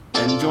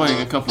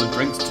enjoying a couple of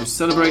drinks to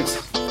celebrate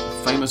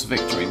a famous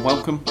victory.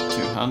 Welcome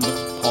to Hand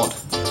of Pod.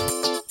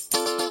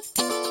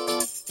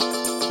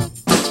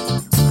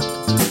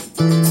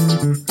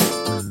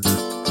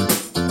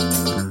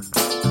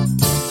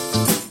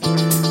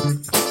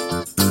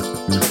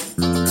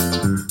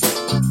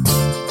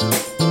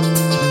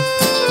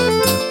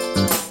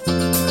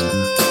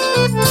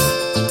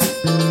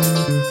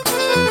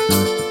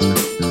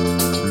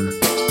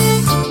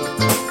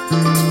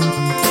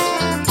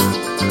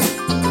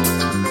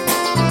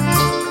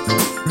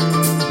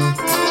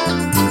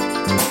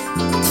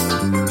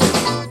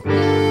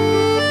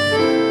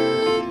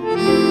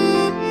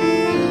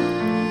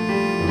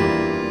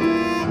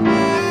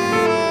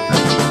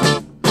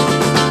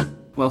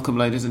 Welcome,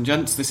 ladies and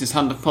gents. This is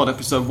Hand of Pod,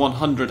 episode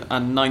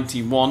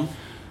 191.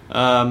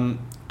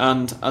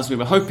 And as we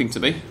were hoping to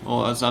be,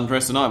 or as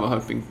Andres and I were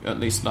hoping at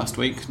least last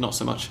week, not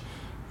so much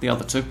the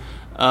other two,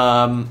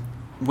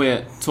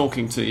 we're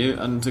talking to you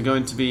and are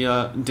going to be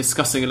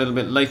discussing a little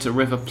bit later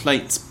River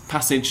Plate's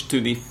passage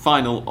to the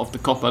final of the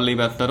Copa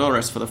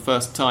Libertadores for the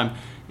first time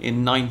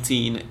in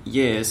 19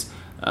 years.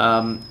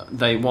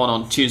 They won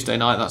on Tuesday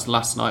night, that's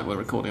last night, we're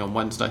recording on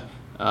Wednesday.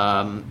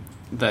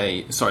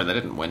 They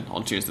didn't win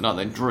on Tuesday night,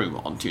 they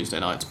drew on Tuesday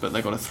night, but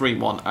they got a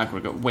 3-1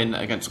 aggregate win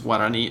against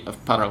Guarani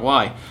of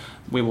Paraguay.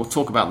 We will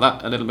talk about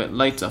that a little bit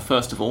later.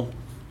 First of all,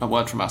 a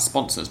word from our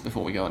sponsors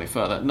before we go any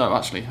further. No,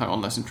 actually, hang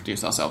on, let's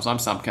introduce ourselves. I'm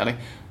Sam Kelly,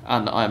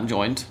 and I am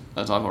joined,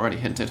 as I've already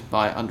hinted,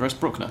 by Andres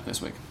Bruckner this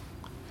week.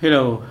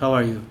 Hello, how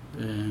are you?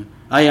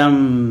 I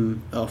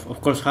am,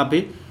 of course,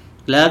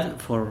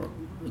 glad for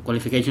the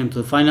qualification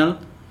to the final,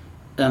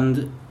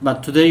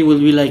 but today will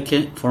be like,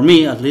 for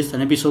me at least,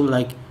 an episode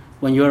like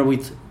when you have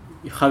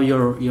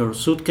your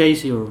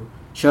suitcase, your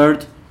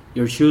shirt,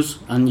 your shoes,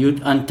 and you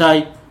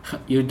take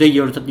your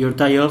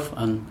tie off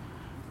and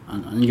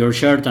your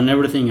shirt and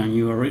everything, and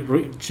you are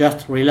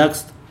just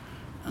relaxed.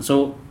 And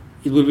so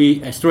it will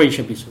be a strange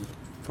episode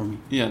for me.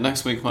 Yeah,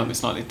 next week might be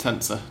slightly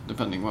tenser,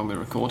 depending when we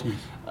record. Yes.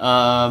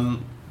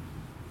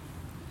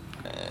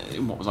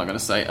 What was I going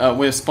to say?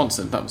 We're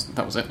sponsored,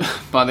 that was it,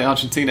 by the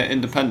Argentina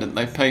Independent.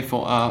 They pay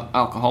for our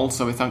alcohol,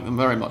 so we thank them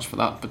very much for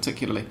that,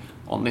 particularly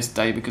on this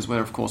day, because we're,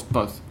 of course,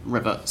 both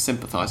River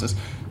sympathisers.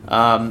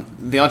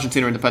 The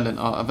Argentina Independent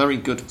are a very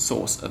good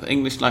source of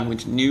English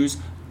language news,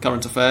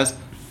 current affairs,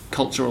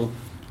 cultural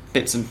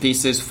bits and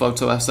pieces,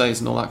 photo essays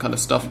and all that kind of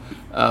stuff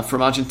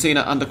from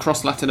Argentina and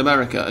across Latin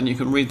America, and you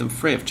can read them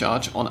free of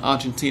charge on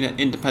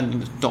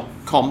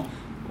argentinaindependent.com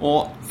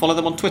or follow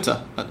them on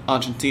Twitter at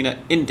Argentina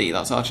Indy.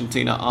 That's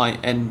Argentina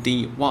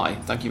Indy.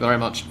 Thank you very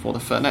much for the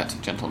Fernet,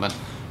 gentlemen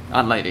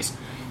and ladies.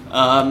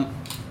 And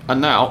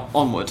now,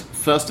 onward.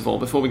 First of all,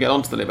 before we get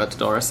on to the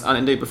Libertadores, and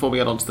indeed before we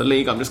get on to the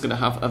league, I'm just going to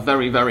have a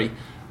very, very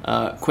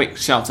quick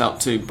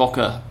shout-out to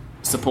Boca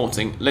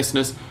supporting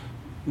listeners.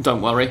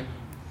 Don't worry,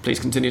 please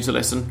continue to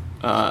listen.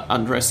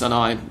 Andres and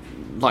I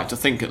like to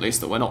think, at least,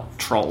 that we're not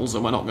trolls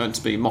and we're not going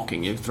to be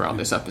mocking you throughout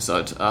this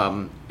episode.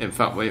 In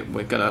fact, we're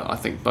going to, I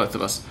think, both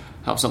of us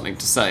have something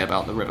to say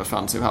about the River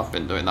fans who have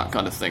been doing that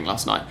kind of thing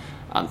last night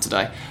and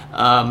today.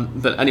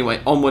 But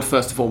anyway, onward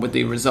first of all with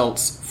the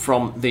results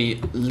from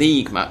the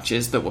league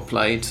matches that were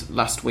played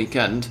last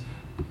weekend.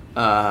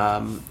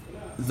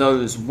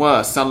 Those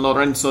were San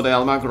Lorenzo de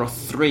Almagro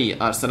 3,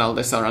 Arsenal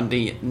de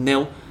Sarandí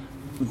 0,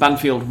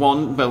 Banfield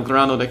 1,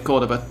 Belgrano de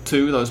Córdoba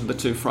 2. Those were the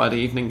two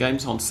Friday evening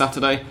games. On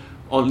Saturday,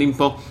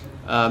 Olimpo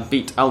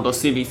beat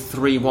Aldosivi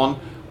 3-1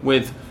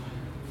 with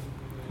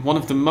one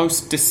of the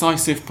most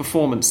decisive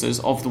performances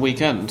of the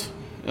weekend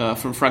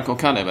from Franco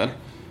Canever,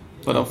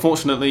 but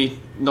unfortunately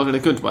not in a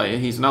good way.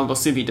 He's an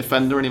Aldosivi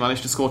defender and he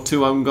managed to score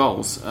 2 own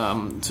goals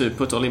to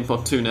put Olimpo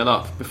 2-0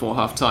 up before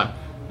half-time.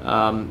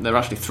 They were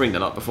actually 3-0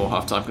 up before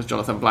half-time because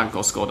Jonathan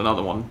Blanco scored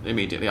another one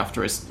immediately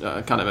after his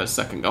Canever's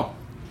second goal,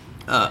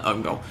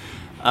 own goal.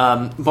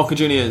 Boca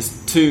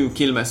Juniors 2,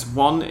 Quilmes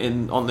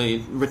 1 on the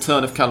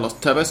return of Carlos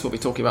Tevez. We'll be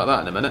talking about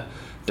that in a minute.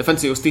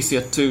 Defensa y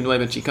Justicia 2,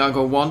 Nueva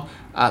Chicago 1,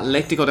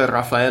 Atlético de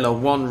Rafaela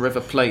 1,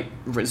 River Plate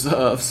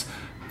Reserves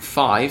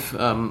 5.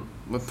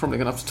 We're probably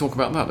going to have to talk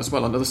about that as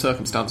well under the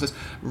circumstances.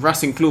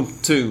 Racing Club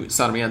 2,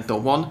 Sarmiento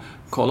 1,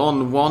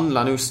 Colón 1,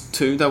 Lanús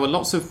 2. There were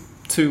lots of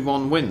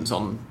 2-1 wins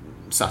on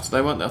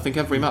Saturday, weren't there? I think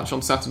every match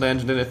on Saturday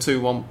ended in a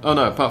 2-1. Oh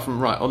no, apart from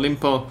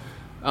Olimpo,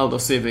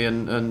 Aldosivi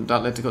and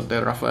Atlético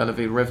de Rafaela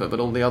v River, but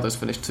all the others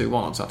finished 2-1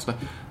 on Saturday.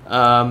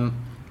 A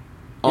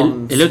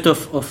lot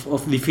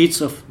of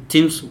defeats of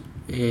teams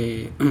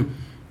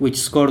which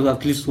scored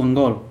at least 1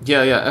 goal.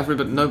 Yeah.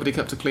 Nobody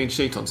kept a clean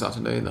sheet on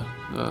Saturday either.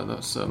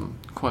 That's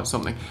quite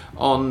something.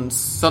 On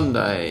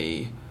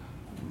Sunday,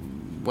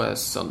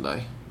 where's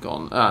Sunday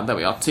gone? There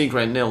we are.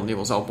 Tigre 0,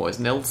 Newell's Old Boys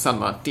 0, San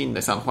Martín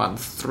de San Juan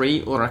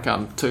 3,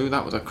 Huracán 2.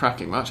 That was a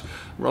cracking match.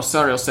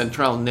 Rosario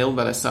Central 0,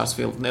 Vélez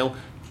Sarsfield 0,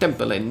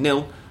 Temple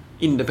 0,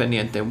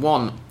 Independiente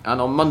 1. And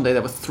on Monday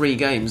there were 3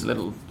 games, a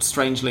little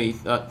strangely,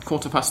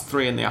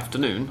 3:15 in the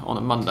afternoon on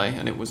a Monday,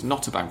 and it was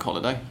not a bank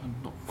holiday. I'm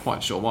not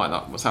quite sure why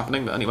that was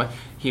happening, but anyway,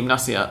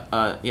 Gimnasia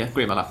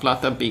Grima La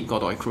Plata beat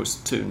Godoy Cruz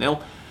 2-0.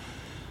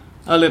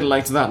 A little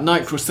later that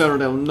night, Crucero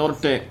del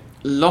Norte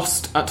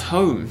lost at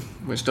home,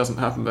 which doesn't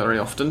happen very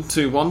often,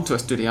 2-1 to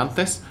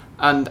Estudiantes,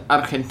 and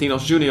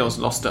Argentinos Juniors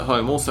lost at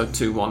home, also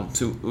 2-1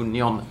 to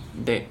Unión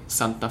de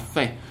Santa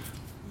Fe.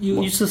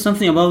 You said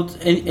something about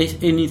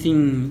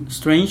anything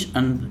strange,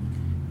 and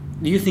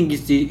do you think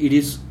it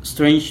is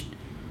strange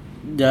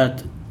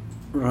that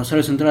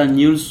Rosario Central and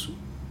Newell's,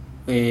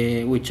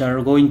 which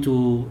are going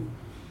to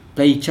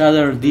play each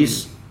other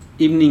this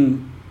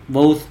evening,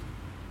 both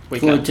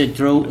for a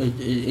draw, a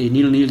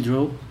 0-0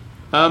 draw?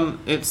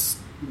 It's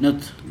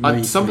not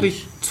very somebody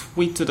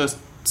strange. tweeted us.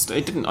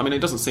 It didn't. I mean, it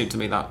doesn't seem to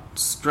me that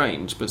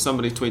strange. But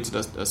somebody tweeted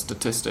a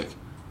statistic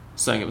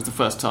saying it was the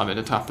first time it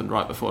had happened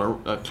right before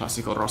a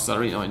Clásico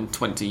Rosarino in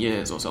 20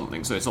 years or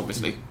something. So it's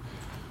obviously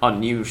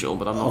unusual.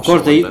 But I'm not sure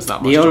there's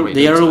that much.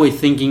 They are always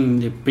thinking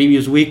the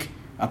previous week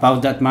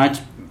about that match.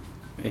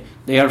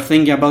 They are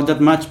thinking about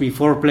that match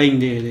before playing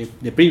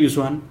the previous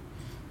one.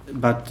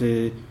 But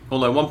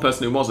although one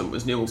person who wasn't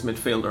was Newell's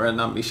midfielder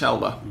Hernan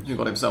Michalba, who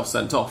got himself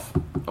sent off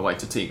away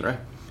to Tigre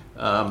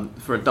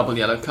for a double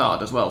yellow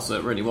card as well. So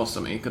it really was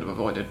something he could have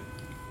avoided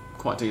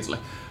quite easily.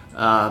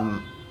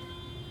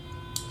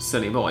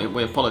 Silly boy.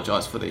 We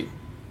apologise for the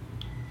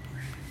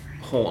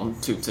horn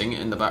tooting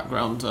in the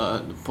background.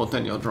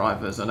 Porteño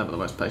drivers are never the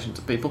most patient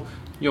of people.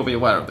 You'll be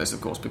aware of this,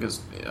 of course,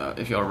 because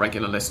if you're a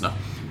regular listener,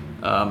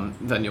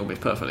 then you'll be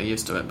perfectly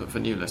used to it. But for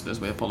new listeners,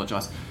 we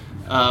apologise.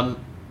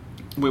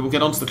 We will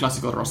get on to the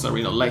Clásico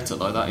Rosarino later,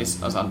 though. That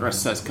is, as Andres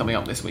says, coming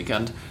up this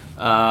weekend.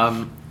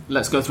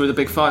 Let's go through the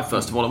Big Five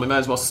first of all, and we may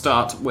as well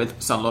start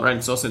with San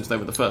Lorenzo, since they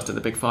were the first in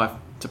the Big Five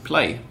to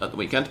play at the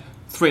weekend.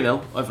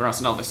 3-0 over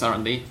Arsenal de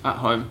Sarandí at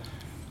home.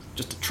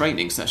 Just a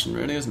training session,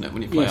 really, isn't it,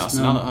 when you play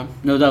Arsenal at home?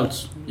 No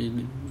doubts. It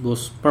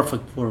was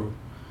perfect for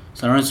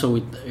San Lorenzo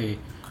with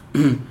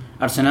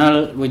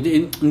Arsenal. With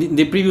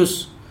the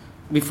previous,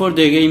 before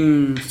the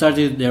game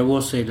started, there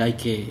was a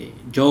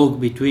joke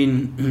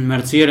between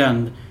Mercier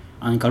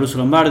and Caruso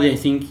Lombardi. I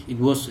think it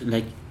was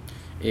like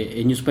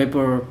a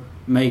newspaper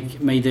made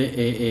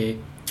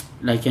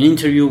like an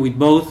interview with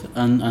both,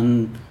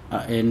 and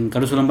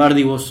Caruso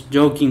Lombardi was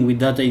joking with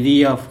that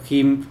idea of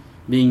him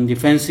being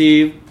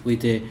defensive,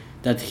 with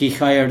that he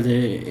hired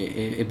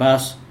a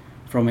bus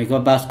from a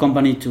bus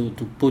company to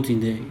put in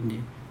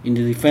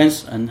the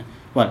defense, and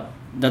well,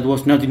 that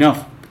was not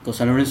enough because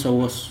San Lorenzo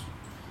was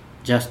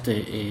just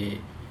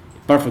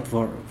perfect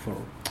for.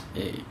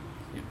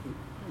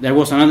 There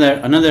was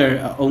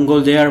another own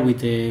goal there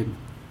with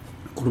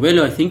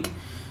Curbelo, I think.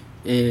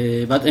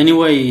 But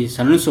anyway,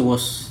 San Lorenzo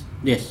was,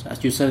 yes,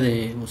 as you said,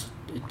 it was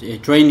a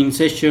training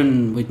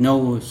session with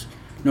no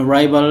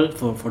rival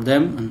for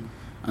them,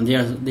 and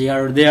they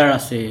are there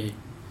as in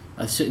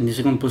the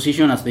second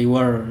position as they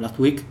were last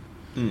week,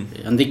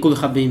 and they could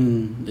have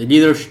been the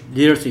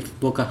leaders if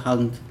Boca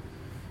hadn't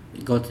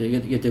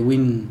get a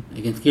win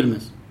against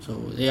Quilmes. So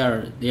they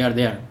are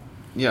there.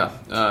 Yeah,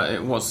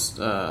 it was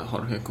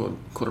Jorge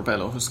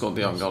Curbelo who scored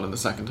the own goal in the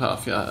second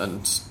half. Yeah,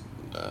 and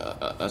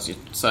as you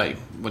say,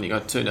 when you go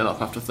 2-0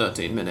 up after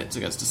 13 minutes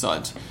against a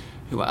side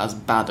who are as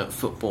bad at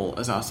football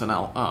as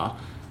Arsenal are,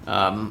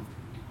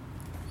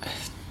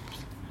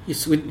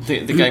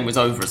 the game was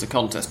over as a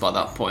contest by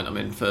that point. I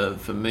mean,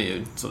 for me,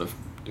 who sort of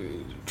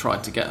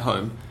tried to get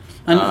home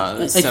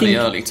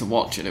semi-early to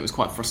watch it, it was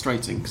quite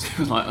frustrating because it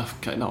was like,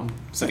 okay, now I'm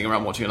sitting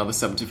around watching another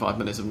 75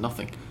 minutes of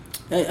nothing.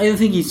 I don't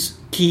think it's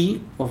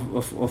key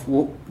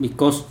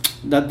because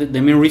that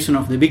the main reason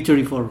of the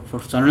victory for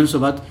San Lorenzo,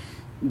 but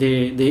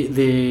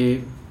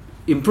the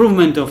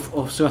improvement of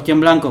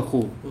Sebastián Blanco,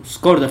 who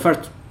scored the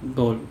first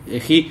goal.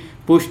 He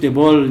pushed the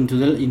ball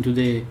into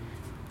the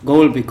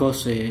goal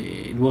because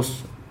it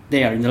was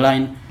there in the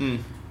line.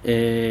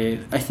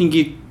 I think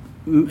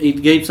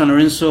it gave San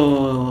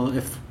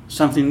Lorenzo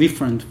something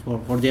different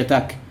for the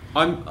attack.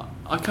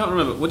 I can't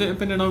remember. Would it have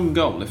been an own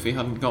goal if he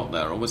hadn't got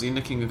there, or was he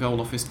nicking a goal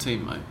off his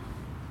teammate?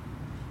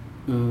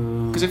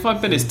 Because if I'd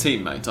been his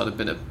teammate, I'd have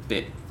been a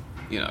bit,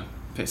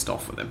 pissed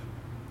off with him.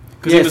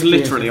 Because he was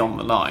literally on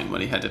the line when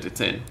he headed it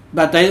in.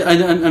 But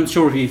I'm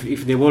sure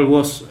if the ball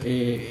was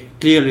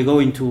clearly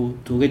going to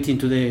get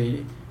into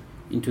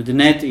the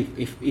net,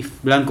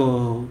 if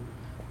Blanco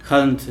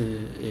hadn't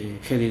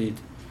headed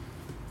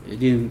it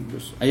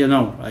didn't. I don't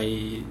know.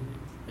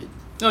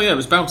 Oh yeah, it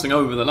was bouncing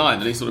over the line,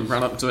 and he sort of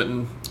ran up to it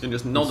and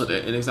just nodded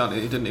it. And exactly,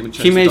 he didn't even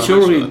check. He made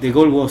sure the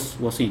goal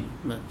was in.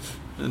 But.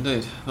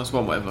 Indeed, that's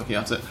one way of looking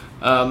at it.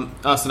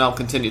 Arsenal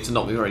continue to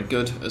not be very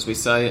good, as we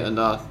say, and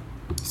are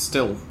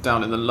still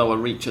down in the lower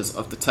reaches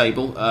of the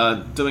table.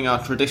 Doing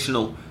our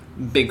traditional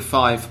Big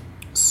Five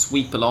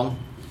sweep along.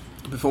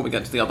 Before we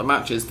get to the other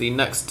matches, the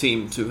next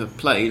team to have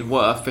played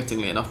were,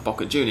 fittingly enough,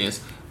 Boca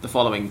Juniors the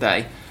following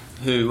day,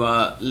 who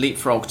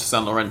leapfrogged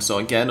San Lorenzo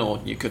again, or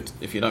you could,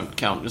 if you don't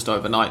count just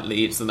overnight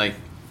leads, then they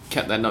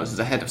kept their noses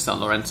ahead of San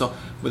Lorenzo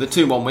with a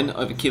 2-1 win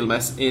over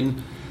Quilmes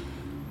in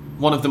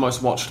one of the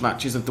most watched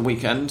matches of the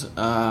weekend.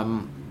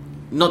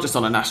 Not just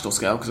on a national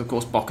scale, because of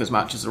course Boca's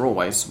matches are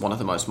always one of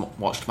the most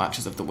watched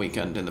matches of the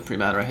weekend in the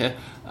Primera here.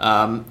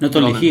 Not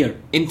only here.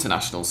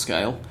 International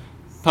scale,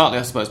 Partly,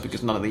 I suppose,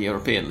 because none of the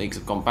European leagues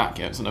have gone back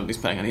yet, so nobody's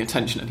paying any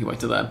attention anyway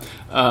to them.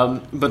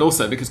 But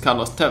also because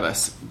Carlos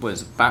Tevez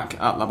was back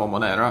at La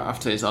Bombonera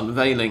after his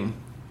unveiling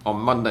on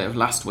Monday of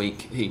last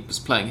week. He was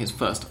playing his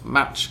first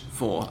match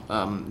for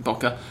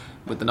Boca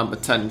with the number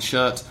 10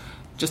 shirt,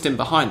 just in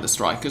behind the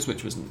strikers,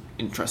 which was an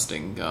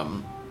interesting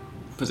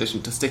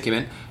position to stick him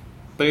in.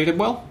 But he did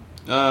well.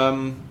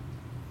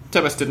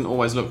 Tevez didn't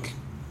always look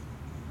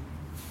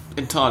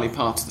entirely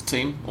part of the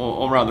team,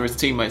 or rather his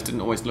teammates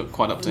didn't always look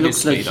quite up to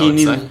his speed, I would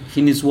say.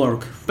 He needs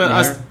work. But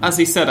as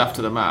he said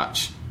after the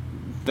match,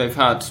 they've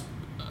had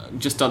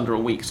just under a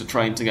week to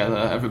train together.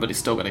 Everybody's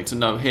still getting to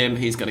know him,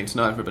 he's getting to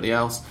know everybody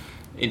else.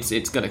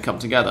 It's going to come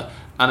together.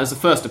 And as a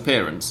first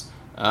appearance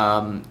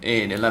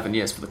in 11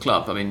 years for the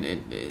club, I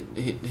mean,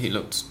 he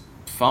looked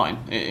fine.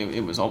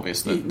 It was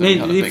obvious that he made he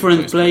had a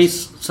different big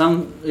plays.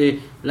 Some he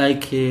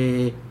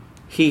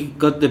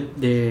got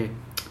the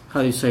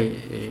how do you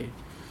say,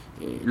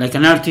 like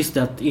an artist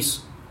that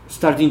is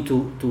starting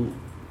to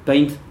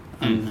paint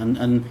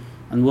and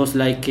was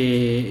like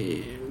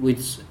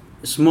with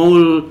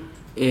small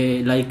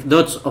like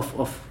dots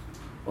of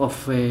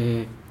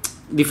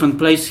different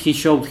plays. He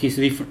showed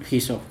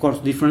he's of course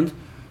different,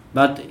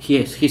 but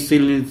yes, he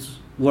still needs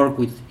work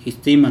with his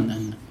team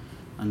and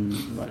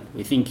well,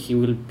 we think he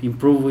will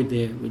improve with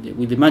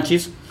the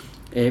matches.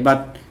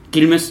 But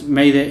Quilmes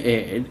made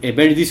a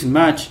very decent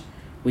match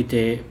with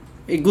a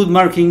good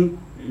marking,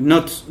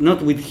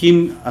 not with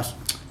him as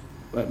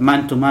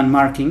man-to-man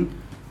marking,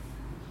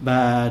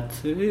 but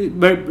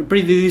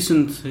pretty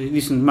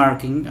decent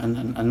marking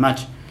and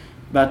match.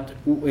 But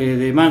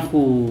the man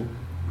who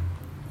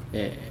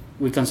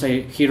we can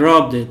say he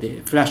robbed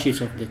the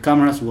flashes of the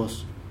cameras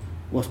was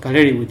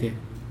Caleri with a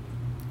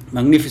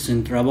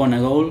magnificent Rabona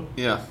goal.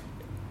 Yeah.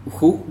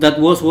 Who that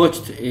was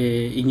watched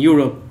in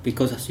Europe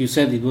because, as you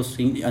said, it was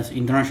at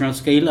international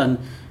scale. And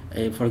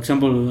for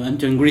example,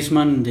 Antoine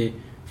Griezmann, the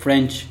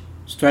French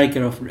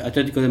striker of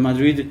Atletico de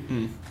Madrid,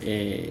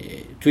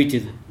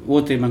 tweeted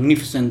what a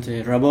magnificent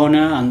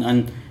Rabona,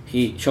 and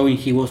he showing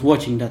he was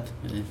watching that.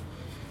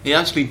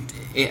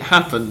 It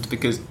happened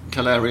because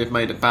Caleri had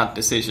made a bad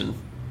decision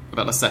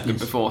about a second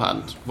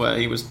beforehand, where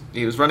he was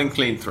running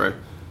clean through.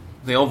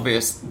 The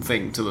obvious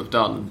thing to have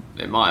done,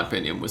 in my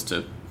opinion, was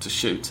to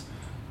shoot.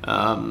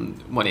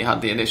 When he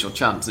had the initial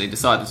chance, he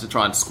decided to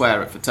try and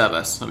square it for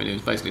Tevez. I mean, he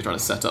was basically trying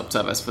to set up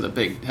Tevez for the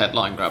big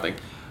headline-grabbing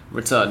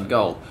return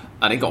goal,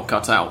 and he got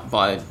cut out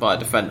by a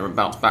defender and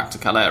bounced back to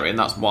Caleri, and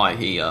that's why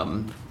he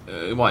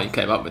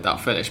came up with that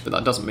finish. But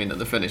that doesn't mean that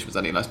the finish was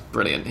any less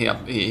brilliant.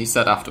 He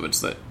said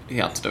afterwards that he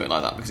had to do it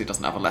like that because he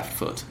doesn't have a left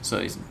foot, so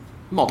he's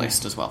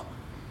modest as well.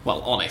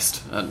 Well,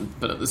 honest,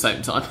 but at the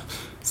same time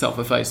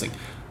self-effacing.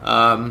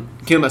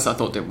 Quilmes, I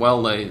thought, did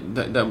well.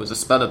 There was a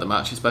spell of the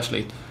match,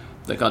 especially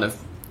the kind of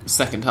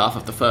second half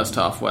of the first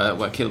half where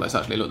Quilmes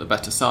actually looked the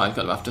better side,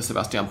 kind of after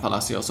Sebastián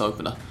Palacios'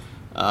 opener.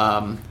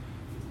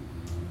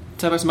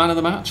 Tevez man of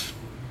the match?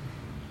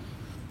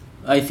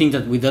 I think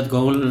that with that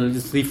goal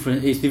it's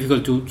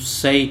difficult to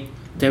say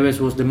Tevez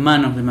was the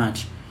man of the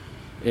match.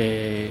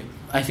 I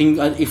think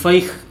if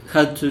I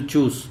had to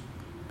choose,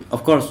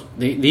 of course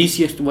the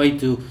easiest way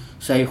to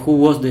say who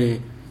was the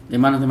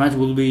man of the match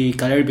would be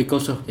Caleri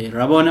because of the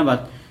Rabona,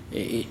 but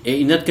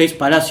in that case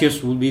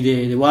Palacios would be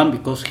the one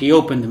because he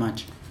opened the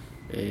match.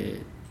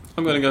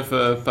 I'm going to go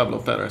for Pablo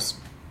Perez,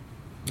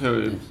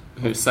 who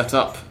set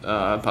up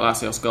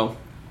Palacios' goal,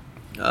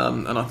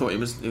 and I thought he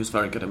was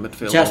very good in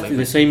midfield. Just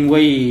the same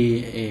way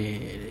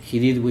he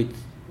did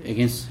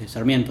against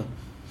Sarmiento.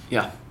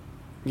 Yeah.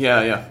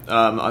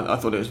 I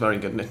thought he was very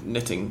good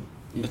knitting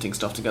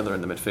stuff together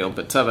in the midfield.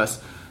 But Tevez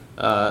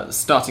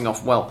starting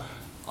off well.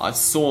 I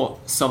saw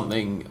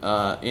something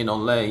in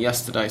Olé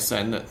yesterday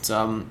saying that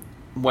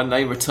when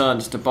they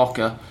returned to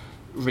Boca,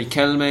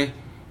 Riquelme,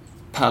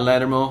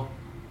 Palermo,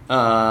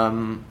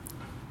 Barros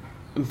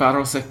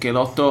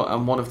Esqueloto,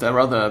 and one of their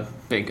other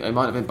it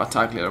might have been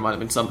Battaglia, it might have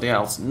been somebody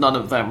else, none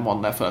of them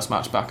won their first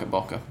match back at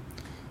Boca.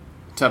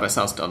 Tevez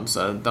has done,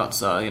 so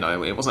that's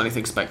it wasn't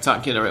anything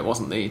spectacular. It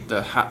wasn't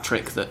the hat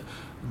trick that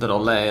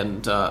Olé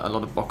and a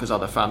lot of Boca's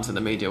other fans in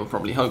the media were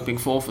probably hoping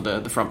for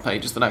the front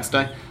pages the next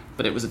day,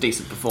 but it was a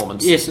decent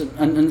performance. Yes,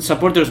 and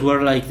supporters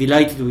were like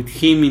delighted with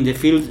him in the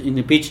field, in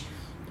the pitch,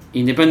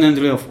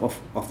 independently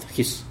of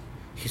his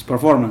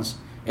performance.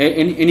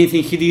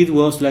 Anything he did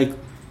was like,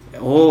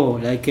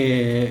 I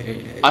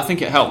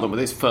think it helped them with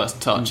his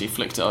first touch. He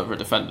flicked it over a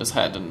defender's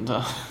head and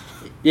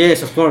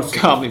yes, of course,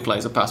 calmly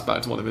plays a pass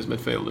back to one of his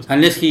midfielders.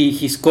 Unless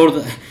he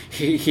scored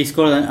he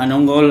scored an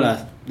own goal,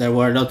 there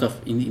were a lot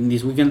of in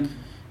this weekend.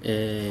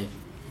 It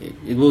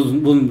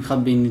wouldn't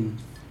have been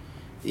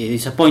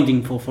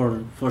disappointing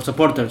for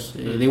supporters.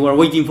 They were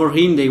waiting for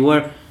him.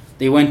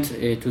 They went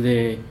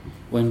to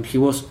when he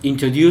was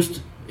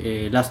introduced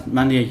last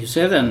Monday, as you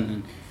said,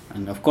 and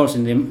of course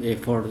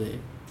for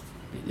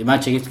the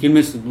match against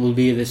Quilmes it will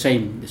be the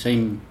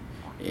same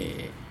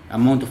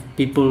amount of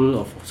people,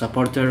 of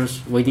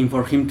supporters waiting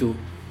for him to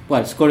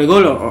score a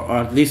goal or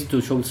at least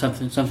to show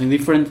something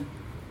different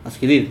as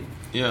he did.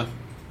 Yeah.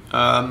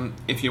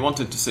 If you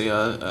wanted to see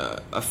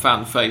a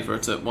fan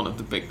favourite at one of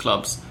the big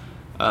clubs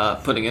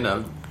putting in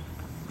a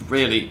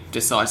really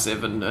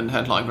decisive and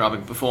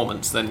headline-grabbing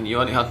performance, then you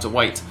only had to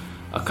wait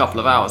a couple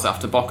of hours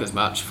after Boca's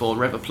match for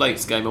River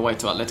Plate's game away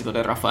to Atlético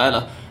de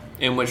Rafaela,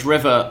 in which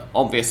River,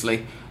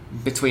 obviously,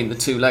 between the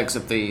two legs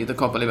of the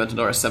Copa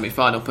Libertadores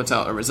semi-final, put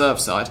out a reserve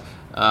side.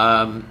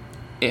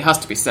 It has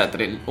to be said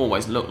that it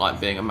always looked like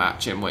being a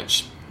match in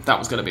which that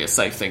was going to be a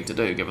safe thing to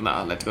do, given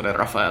that Atlético de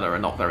Rafaela are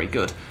not very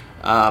good.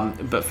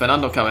 But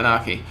Fernando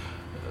Cavenaghi,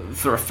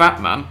 for a fat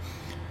man,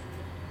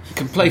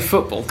 can play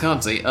football,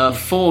 can't he?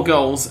 4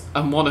 goals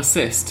and 1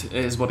 assist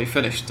is what he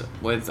finished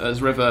with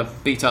as River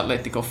beat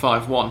Atlético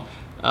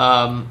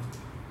 5-1.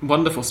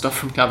 Wonderful stuff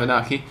from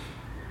Cavenaghi.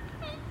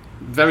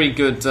 Very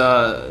good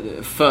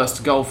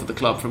first goal for the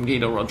club from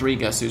Guido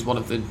Rodriguez, who's one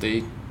of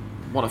the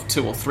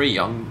 2 or 3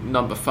 young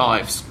number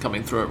 5s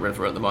coming through at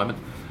River at the moment.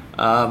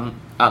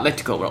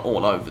 Atletico are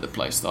all over the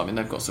place, though. I mean,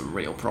 they've got some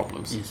real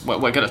problems. Yes.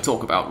 We're going to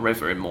talk about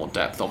River in more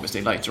depth,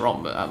 obviously, later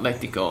on, but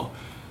Atletico,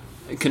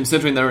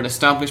 considering they're an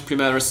established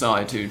Primera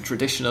side who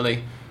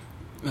traditionally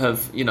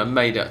have,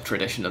 made it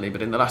traditionally,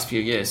 but in the last few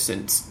years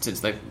since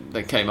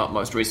they came up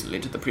most recently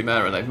to the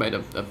Primera, they've made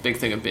a big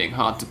thing of being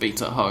hard to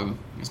beat at home.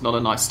 It's not a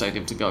nice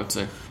stadium to go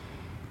to.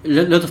 A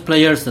lot of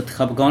players that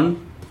have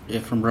gone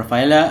from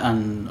Rafaela,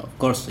 and of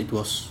course it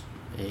was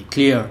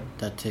clear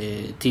that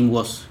the team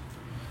was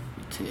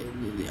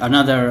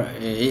another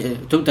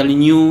totally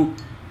new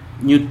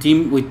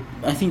team with,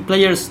 I think,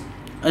 players.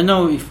 I don't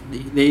know if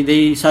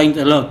they signed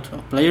a lot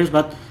of players,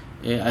 but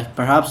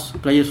perhaps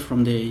players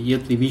from the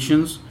youth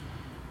divisions.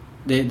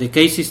 The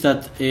case is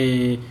that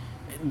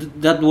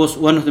that was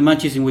one of the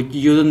matches in which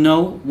you don't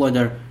know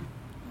whether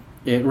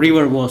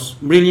River was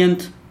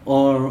brilliant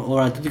or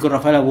Atlético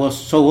Rafaela was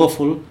so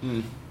awful,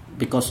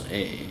 because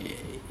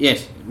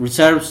yes,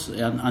 reserves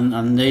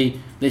and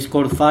they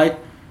scored 5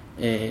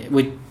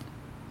 with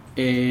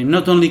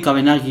not only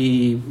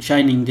Cavenaghi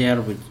shining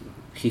there with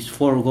his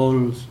 4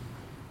 goals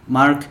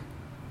mark,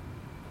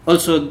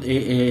 also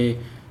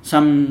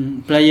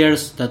some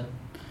players that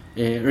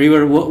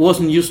River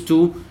wasn't used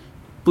to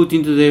put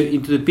into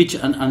the pitch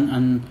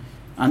and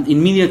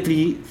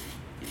immediately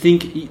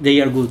think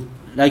they are good.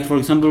 Like, for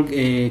example,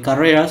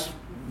 Carreras,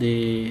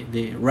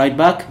 the right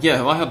back.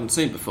 Yeah, I hadn't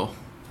seen before.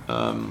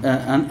 And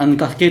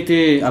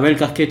Casquete, Abel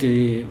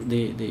Casquete,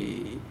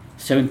 the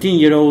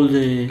 17-year-old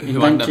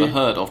who I'd never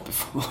heard of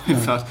before. In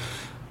fact,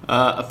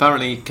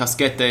 apparently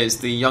Casquete is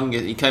the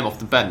youngest. He came off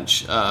the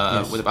bench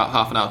with about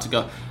half an hour to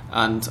go,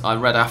 and I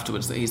read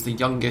afterwards that he's the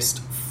youngest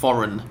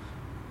foreigner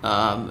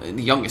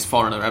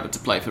ever to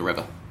play for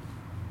River.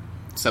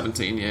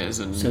 17 years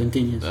and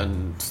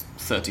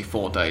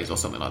 34 days or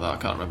something like that. I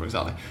can't remember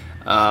exactly.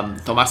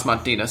 Tomás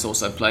Martínez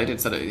also played.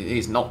 Instead of,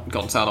 he's not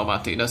Gonzalo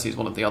Martínez, he's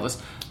one of the others,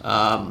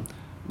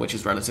 which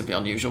is relatively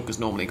unusual because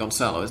normally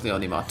Gonzalo is the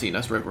only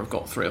Martínez. River have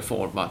got 3 or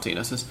 4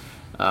 Martínezes,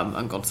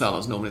 and Gonzalo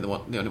is normally the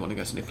only one who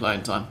gets any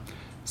playing time.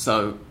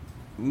 So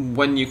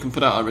when you can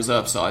put out a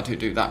reserve side who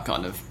do that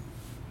kind of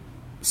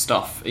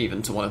stuff,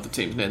 even to one of the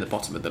teams near the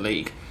bottom of the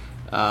league,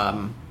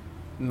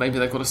 maybe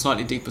they've got a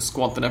slightly deeper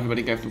squad than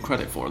everybody gave them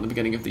credit for at the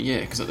beginning of the year,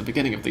 because at the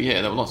beginning of the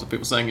year there were lots of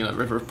people saying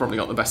River have probably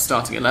got the best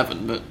starting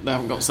 11, but they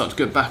haven't got such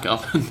good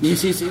backup.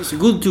 Yes, it's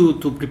good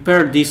to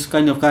prepare these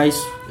kind of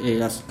guys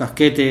as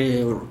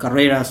Casquete or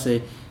Carreras,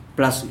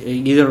 plus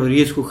Guido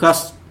Rodriguez, who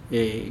has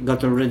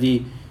got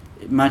already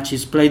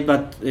matches played,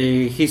 but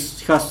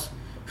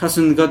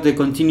hasn't got the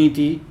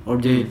continuity or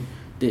the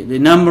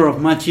number of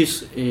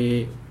matches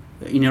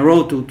in a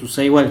row to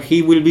say, well,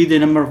 he will be the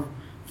number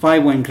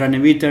 5 when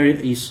Craneviter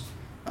is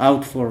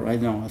out for, I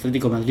don't know,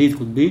 Atletico Madrid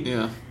could be,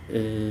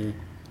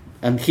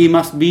 and he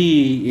must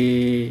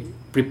be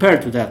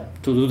prepared to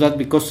do that,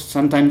 because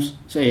sometimes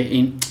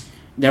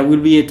there will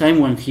be a time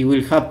when he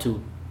will have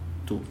to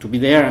be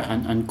there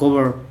and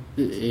cover,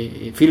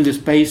 fill the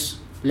space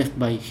left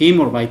by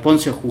him or by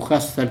Ponce, who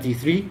has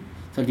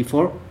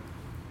 34.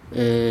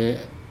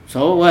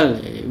 So,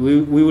 well,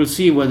 we will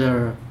see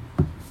whether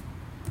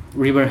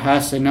River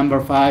has a number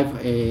 5,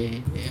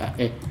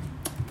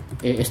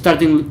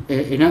 starting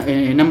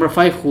a number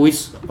 5 who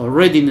is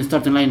already in the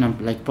starting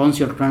lineup, like Ponce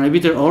or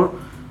Craneviter, or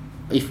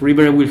if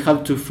River will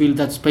have to fill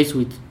that space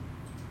with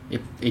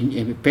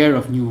a pair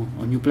of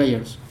new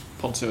players.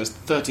 Ponce is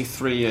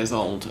 33 years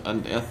old,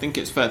 and I think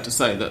it's fair to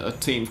say that a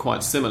team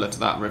quite similar to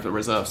that River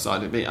reserve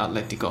side, would be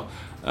Atletico,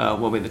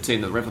 will be the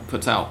team that River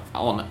put out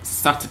on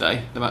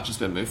Saturday. The match has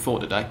been moved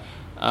forward today,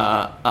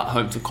 at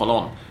home to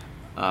Colón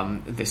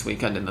this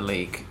weekend in the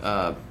league,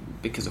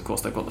 because of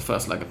course they've got the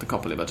first leg of the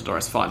Copa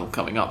Libertadores final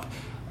coming up.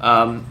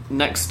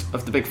 Next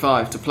of the big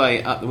 5 to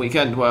play at the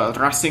weekend were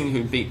Racing,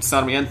 who beat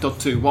Sarmiento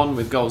 2-1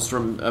 with goals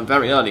from a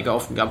very early goal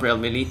from Gabriel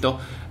Milito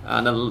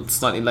and a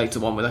slightly later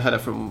one with a header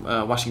from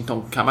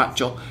Washington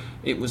Camacho.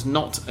 It was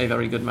not a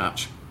very good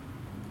match.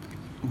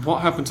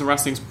 What happened to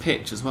Racing's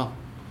pitch as well?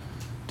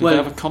 Did they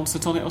have a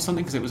concert on it or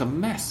something? Because it was a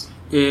mess.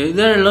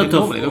 There are a lot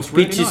of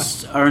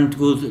pitches really aren't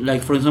good.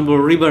 Like, for example,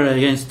 River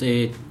against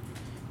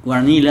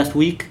Guarani last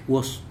week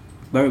was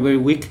very, very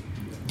weak.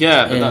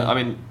 Yeah, but I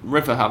mean,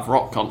 River have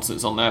rock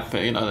concerts on their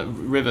pitch.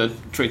 River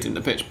treating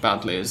the pitch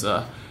badly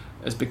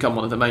has become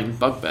one of the main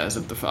bugbears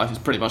of the fight. It's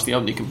pretty much the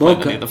only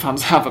complaint any of the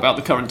fans have about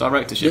the current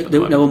directorship. The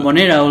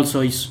Bombonera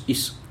also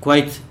is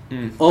quite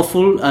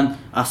awful, and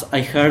as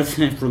I heard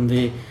from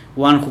the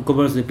one who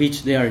covers the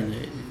pitch there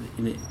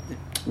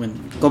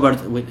when covered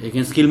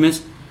against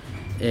Quilmes,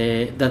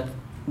 that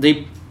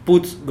they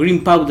put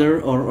green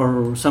powder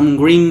or some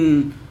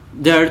green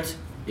dirt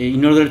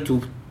in order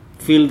to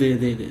fill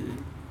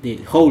the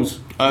holes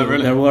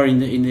that were in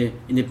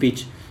the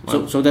pitch,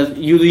 wow. so that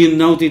you didn't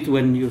note it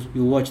when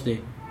you watch the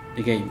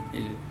game.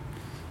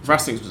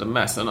 Racing's was a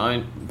mess,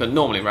 but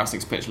normally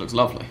Racing's pitch looks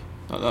lovely.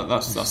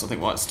 That's I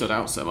think why it stood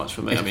out so much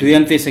for me.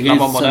 Estudiantes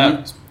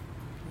against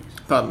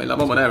La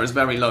Bombonera is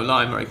very low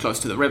lying, very close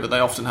to the river. They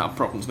often have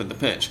problems with the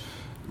pitch.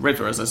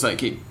 River, as I say,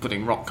 keep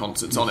putting rock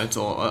concerts on it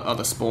or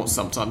other sports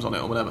sometimes on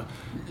it or whatever.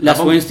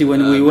 Last Wednesday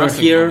when we were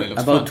here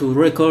about to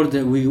record,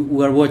 we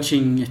were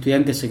watching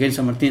Estudiantes against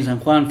San Martín San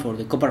Juan for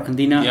the Copa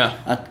Argentina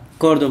at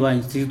Córdoba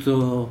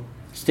Instituto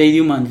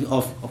Stadium, and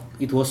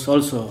it was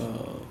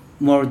also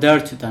more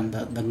dirt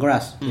than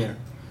grass there.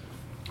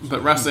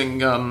 But Racing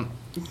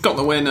got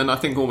the win, and I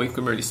think all we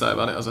can really say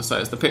about it, as I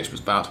say, is the pitch was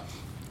bad,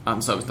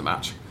 and so was the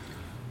match.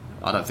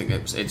 I don't think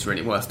it's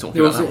really worth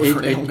talking about that.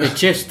 There was a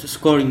chest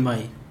scoring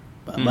by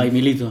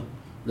Milito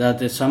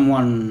that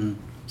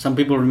some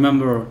people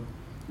remember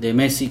the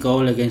Messi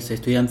goal against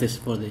Estudiantes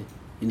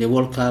in the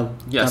World Cup.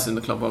 Yes, in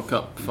the Club World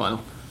Cup final.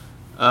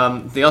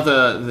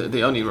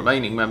 The only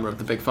remaining member of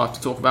the Big Five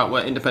to talk about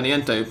were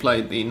Independiente, who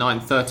played the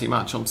 9:30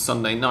 match on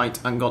Sunday night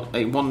and got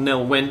a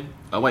 1-0 win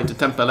away to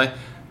Temperley.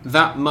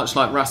 That, much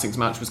like Racing's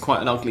match, was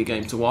quite an ugly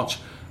game to watch.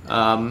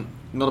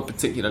 Not a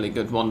particularly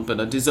good one, but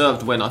a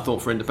deserved win, I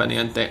thought, for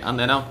Independiente. And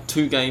they're now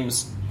 2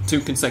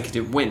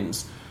 consecutive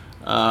wins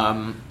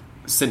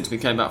since we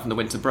came back from the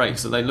winter break.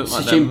 So they look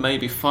like they're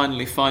maybe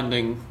finally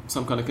finding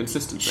some kind of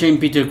consistency. Shame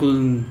Peter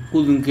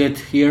couldn't get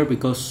here,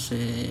 because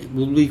it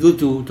would be good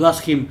to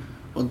ask him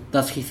what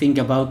does he think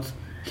about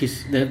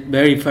the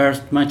very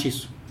first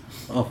matches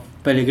of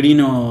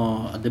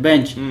Pellegrino at the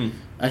bench.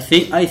 I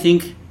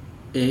think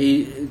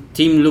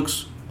team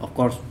looks, of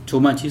course, 2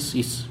 matches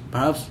is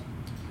perhaps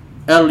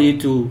early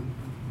to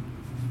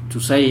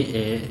say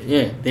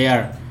they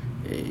are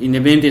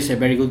Independiente is a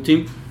very good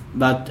team,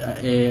 but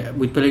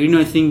with Pellegrino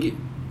I think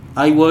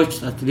I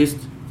watched at least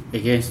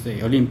against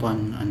Olimpo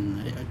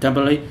and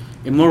Temperley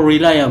a more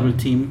reliable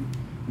team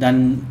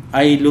than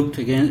I looked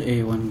against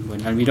when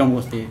Almirón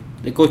was the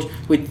coach.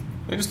 With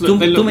they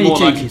look more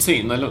changes. Like a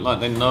team. They look like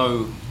they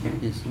know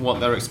what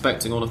they're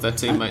expecting all of their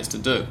teammates to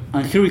do.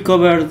 And he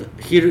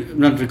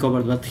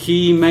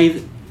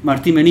made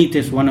Martín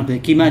Benítez one of the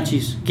key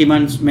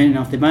men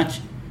of the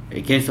match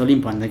against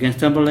Olimpo and against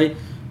Temperley.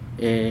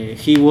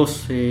 He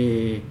was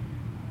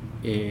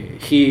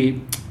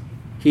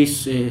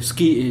he's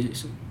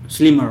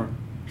slimmer.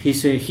 He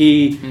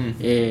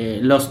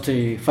lost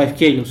 5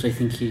 kilos, I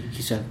think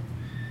he said.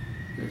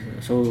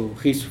 So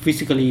he's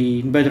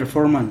physically in better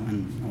form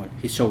and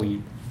he's showing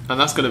it. And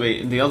that's going to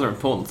be the other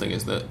important thing,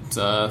 is that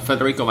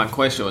Federico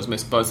Mancuello has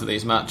missed both of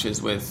these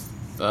matches with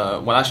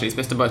he's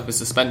missed them both with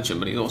suspension,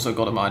 but he's also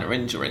got a minor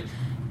injury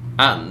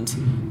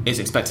and is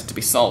expected to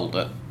be sold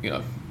at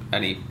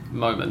any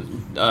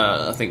moment.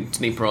 I think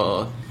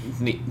Dnipro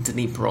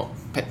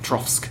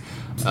Petrovsk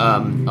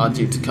are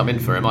due to come in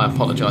for him. I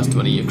apologise to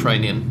any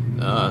Ukrainian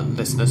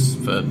listeners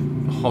for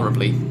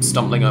horribly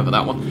stumbling over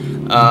that one.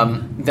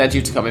 They're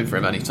due to come in for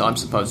him any time,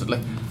 supposedly.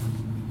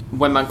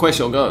 When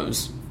Mancuello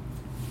goes,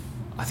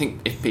 I think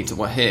if Peter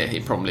were here,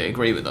 he'd probably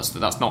agree with us that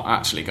that's not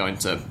actually going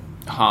to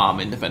harm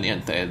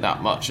Independiente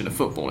that much in a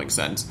footballing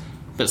sense.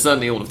 But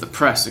certainly all of the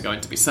press are going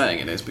to be saying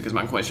it is, because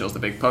Mancuello's the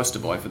big poster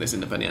boy for this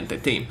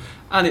Independiente team.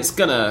 And it's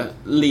going to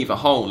leave a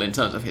hole in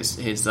terms of his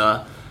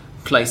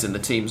place in the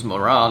team's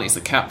morale. He's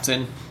the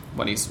captain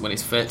when he's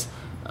fit.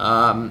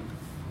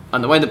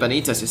 And the way that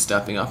Benitez is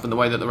stepping up and the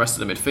way that the rest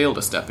of the midfield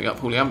are stepping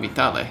up, Julián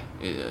Vitale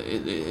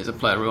is a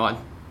player who I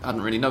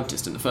hadn't really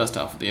noticed in the first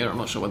half of the year. I'm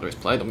not sure whether he's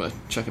played. I'm going to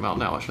check him out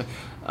now, actually.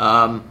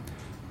 And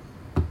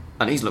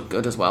he's looked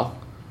good as well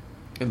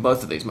in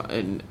both of these.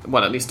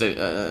 At least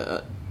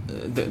the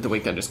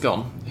weekend just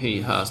gone.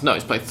 He's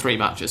played 3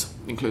 matches,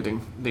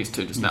 including these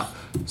 2 just now.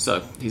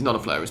 So he's not a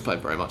player who's played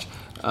very much.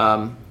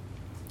 And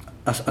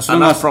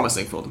that's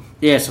promising for them.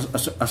 Yes,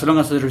 as long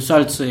as the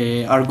results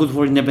are good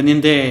for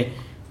Independiente,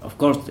 of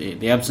course,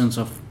 the absence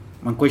of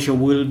Mancuello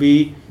will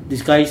be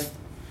disguised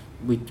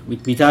with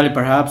Vitale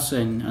perhaps,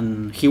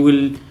 and it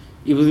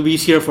will be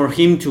easier for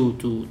him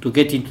to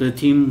get into the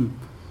team,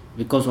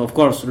 because of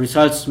course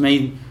results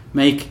may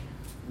make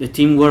the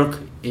team work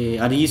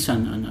at ease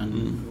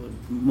and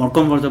more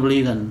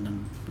comfortably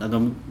than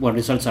when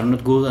results are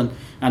not good,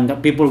 and the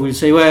people will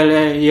say,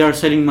 well, you are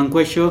selling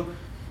Mancuello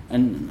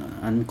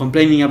and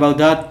complaining about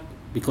that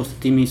because the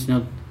team is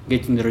not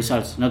getting the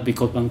results, not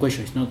because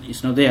Mancuello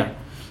is not there,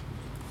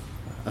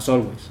 as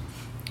always.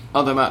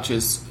 Other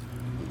matches,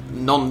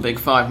 non-Big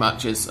Five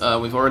matches,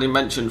 we've already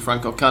mentioned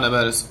Franco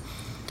Canaveres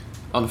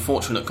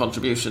unfortunate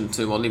contribution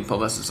to Olimpo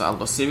versus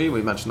Aldosivi.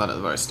 We mentioned that at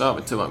the very start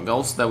with 2 own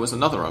goals. There was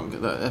another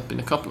there have been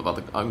a couple of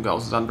other own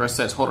goals, as Andres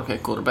says. Jorge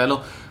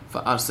Curbelo for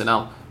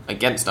Arsenal,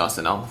 against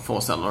Arsenal,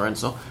 for San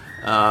Lorenzo.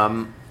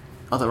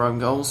 Other own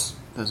goals,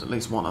 there's at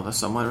least one other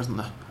somewhere, isn't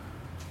there?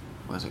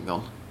 Where's it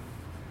gone?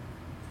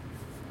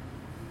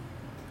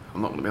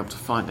 I'm not going to be able to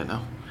find it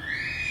now.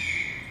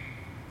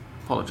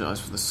 Apologise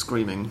for the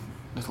screaming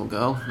little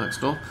girl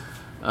next door.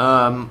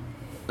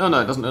 No,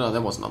 it doesn't. No,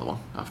 there was another one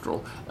after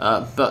all.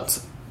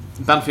 But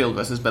Banfield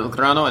versus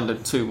Belgrano ended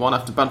 2-1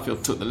 after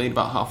Banfield took the lead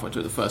about halfway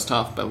through the first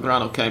half.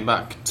 Belgrano came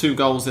back 2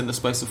 goals in the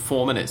space of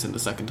 4 minutes in the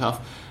second half.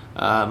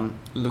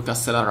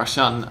 Lucas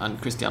Celarrachan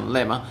and Christian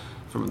Lema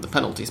from the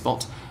penalty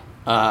spot.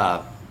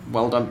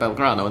 Well done,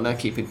 Belgrano, and they're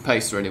keeping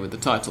pace really with the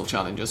title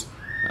challengers.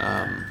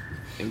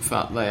 In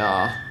fact, they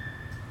are.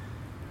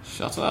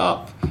 Shut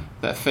up.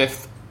 They're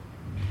 5th,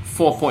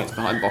 4 points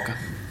behind Boca.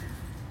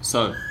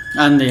 So.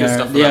 And they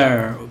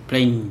are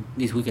playing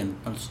this weekend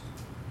also.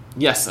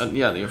 Yes, and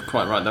yeah, you're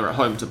quite right. They're at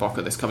home to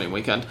Boca this coming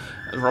weekend.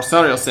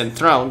 Rosario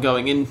Central,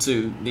 going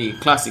into the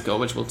Clásico,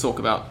 which we'll talk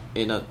about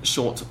in a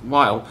short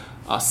while,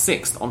 are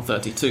 6th on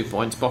 32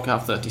 points. Boca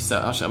have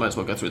 37. Actually, I might as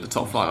well go through the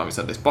top 5 while we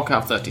said this. Boca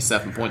have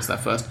 37 points, they're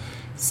first.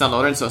 San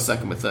Lorenzo are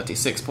second with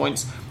 36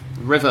 points.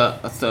 River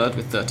are third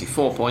with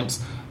 34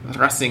 points.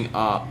 Racing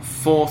are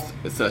 4th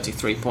with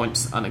 33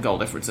 points and a goal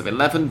difference of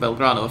 11.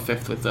 Belgrano are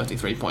 5th with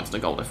 33 points and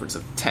a goal difference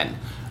of 10.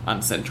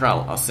 And Central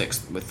are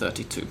 6th with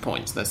 32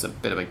 points. There's a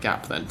bit of a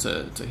gap then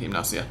to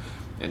Gimnasia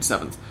in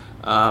 7th.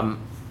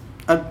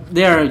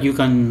 There you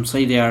can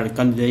say they are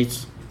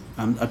candidates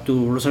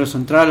to Rosario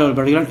Central or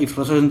Belgrano. If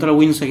Rosario Central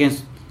wins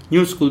against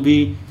News, could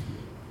be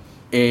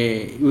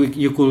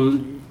we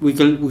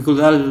could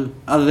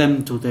add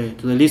them to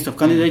the list of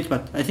candidates.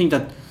 But I think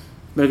that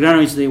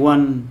Belgrano is the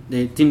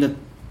team that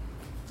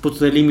puts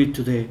the limit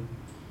to the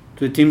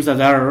teams that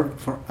are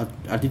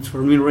at least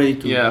for me ready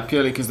to. Yeah,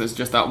 purely because there's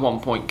just that 1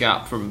 point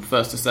gap from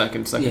first to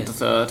second to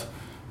third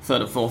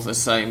and fourth are the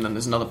same. Then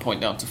there's another point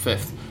down to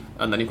 5th.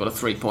 And then you've got a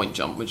 3 point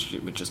jump, which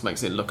just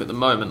makes it look at the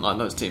moment like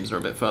those teams are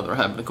a bit further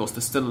ahead. But of course,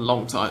 there's still a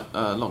long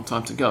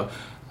time to go.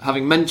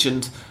 Having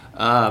mentioned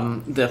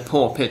the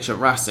poor pitch at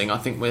Racing, I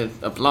think we're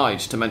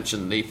obliged to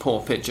mention the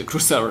poor pitch at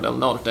Crucero del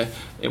Norte.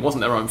 It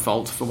wasn't their own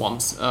fault for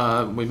once.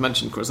 We've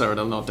mentioned Crucero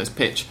del Norte's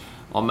pitch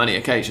on many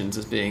occasions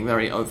as being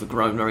very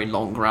overgrown, very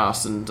long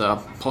grass, and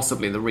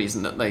possibly the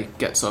reason that they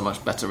get so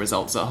much better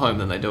results at home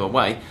than they do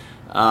away.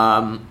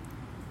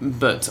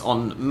 But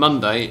on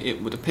Monday,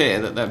 it would appear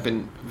that there have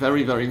been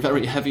very, very,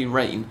 very heavy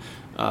rain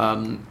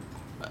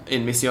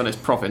in Misiones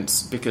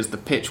province because the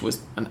pitch was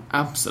an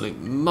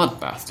absolute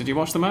mudbath. Did you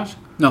watch the match?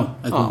 No,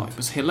 I didn't. It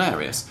was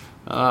hilarious.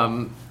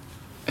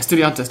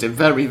 Estudiantes did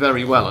very,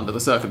 very well under the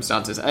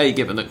circumstances. A,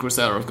 given that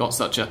Crucero have got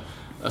such a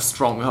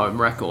strong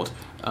home record,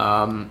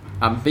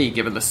 and B,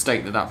 given the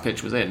state that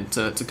pitch was in,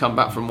 to come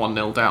back from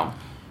 1-0 down.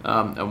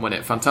 And win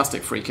it.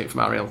 Fantastic free kick from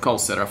Ariel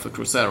Colsera for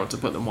Crucero to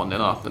put them 1-0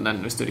 up, and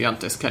then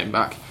Estudiantes came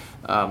back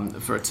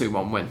for a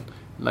 2-1 win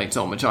late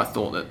on, which I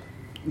thought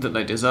that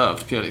they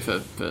deserved purely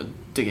for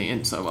digging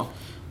in so well.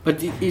 But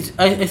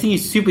I think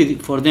it's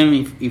stupid for them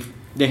if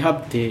they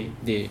have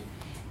the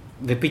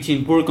pitch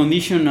in poor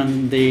condition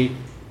and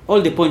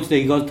all the points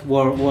they got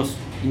was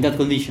in that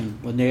condition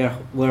when they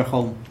were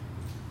home.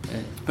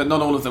 But not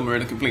all of them were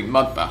in a complete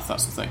mud bath.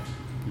 That's the thing.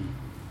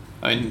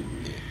 I mean,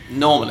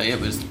 normally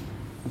it was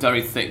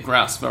very thick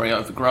grass, very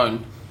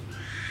overgrown,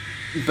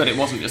 but it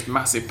wasn't just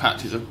massive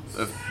patches of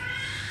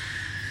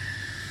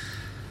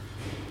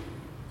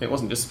it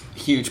wasn't just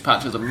huge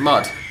patches of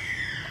mud.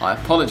 I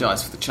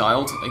apologise for the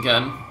child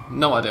again.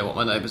 No idea what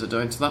my neighbours are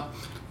doing to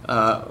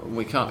that.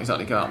 We can't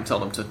exactly go out and tell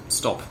them to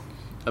stop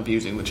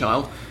abusing the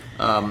child,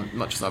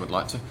 much as I would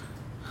like to.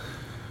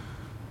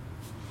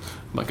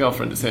 My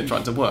girlfriend is here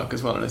trying to work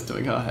as well and is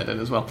doing her head in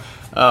as well.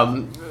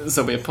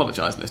 So we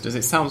apologise, listeners.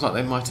 It sounds like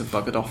they might have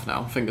buggered off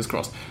now. Fingers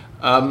crossed.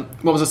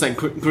 What was I saying?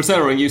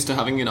 Crucero are used to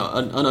having,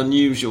 an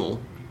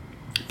unusual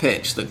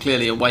pitch that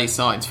clearly away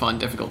sides find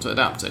difficult to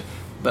adapt to.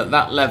 But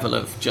that level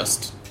of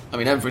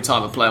every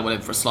time a player went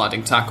in for a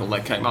sliding tackle,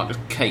 they came out just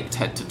caked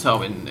head to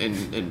toe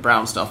in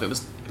brown stuff. It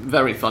was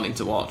very funny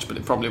to watch, but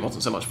it probably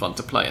wasn't so much fun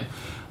to play in.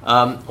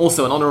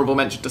 Also, an honourable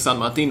mention to San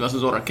Martin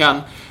versus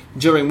Huracan,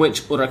 during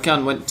which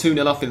Huracan went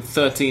 2-0 up in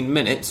 13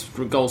 minutes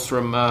through goals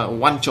from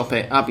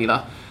Juanchope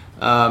Avila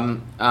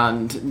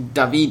and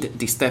David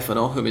Di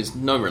Stefano, who is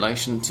no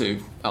relation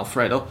to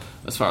Alfredo,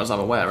 as far as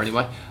I'm aware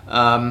anyway.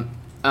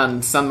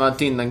 And San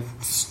Martin then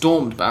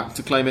stormed back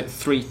to claim it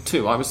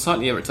 3-2. I was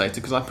slightly irritated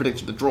because I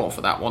predicted a draw for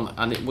that one,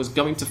 and it was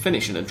going to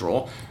finish in a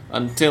draw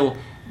until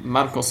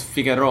Marcos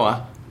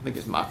Figueroa, I think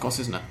it's Marcos,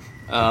 isn't it?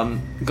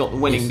 Got the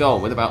winning goal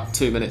with about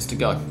 2 minutes to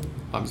go.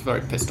 I was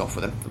very pissed off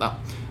with him for that.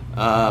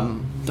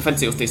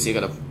 Defensa y Justicia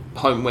got a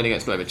home win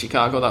against Nueva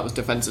Chicago. That was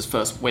Defensa's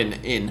first win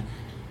in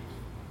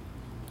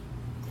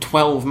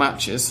 12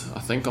 matches, I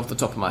think, off the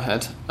top of my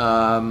head.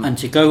 And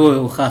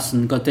Chicago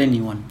hasn't got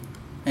anyone.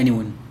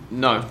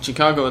 No,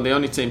 Chicago are the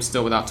only team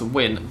still without a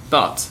win,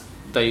 but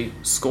they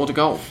scored a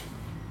goal.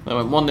 They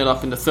went 1-0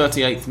 up in the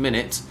 38th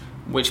minute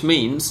which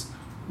means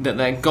that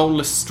their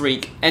goalless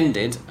streak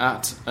ended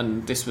at,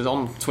 and this was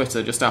on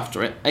Twitter just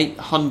after it,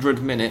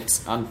 800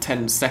 minutes and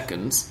 10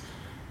 seconds,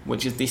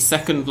 which is the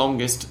second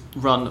longest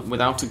run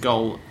without a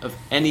goal of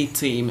any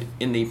team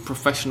in the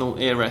professional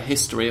era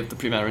history of the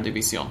Primera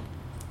División.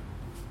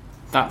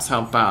 That's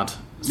how bad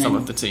some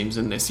of the teams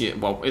in this year,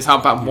 well, it's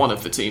how bad one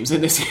of the teams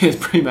in this year's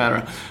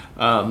Primera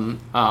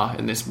are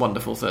in this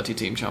wonderful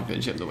 30-team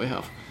championship that we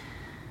have.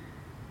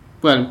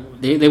 Well,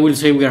 they will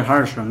say we are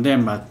harsh on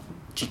them, but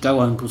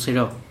Chicago and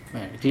Cruzeiro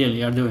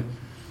clearly are the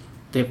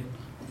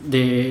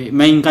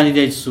main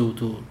candidates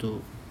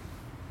to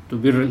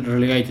be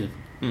relegated.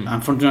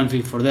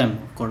 Unfortunately for them,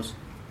 of course.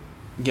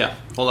 Yeah,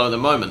 although at the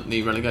moment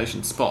the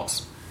relegation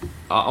spots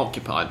are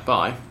occupied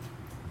by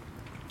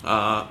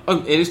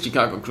it is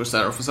Chicago and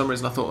Cruzeiro. For some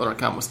reason I thought their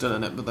account was still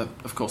in it, but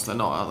of course they're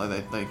not, are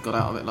they? They got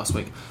out of it last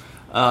week.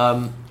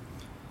 On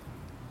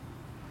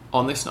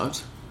this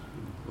note,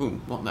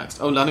 what next?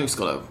 Lanús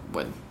got a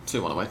win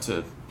 2-1 away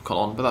to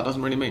Colón, but that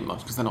doesn't really mean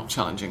much because they're not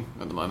challenging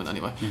at the moment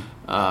anyway.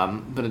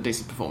 But a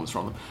decent performance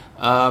from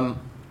them.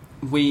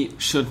 We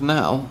should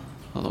now,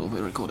 how long have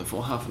we recorded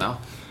for? Half an hour.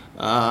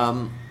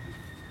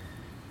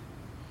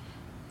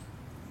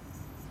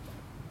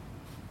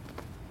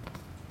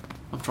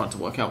 I'm trying to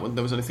work out whether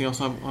there was anything else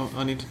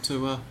I needed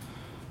to.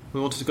 We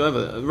wanted to go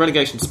over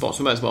relegation spots.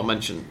 We may as well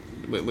mention.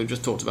 We've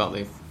just talked about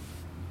the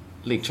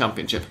league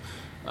championship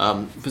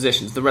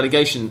positions. The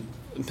relegation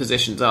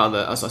positions are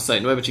that, as I say,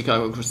 Nueva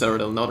Chicago and Cruzeiro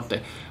del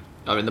Norte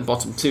are in the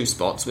bottom two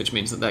spots, which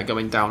means that they're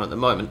going down at the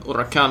moment.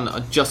 Huracán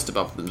are just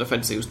above them.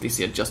 Defensa y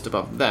Justicia are just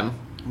above them,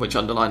 which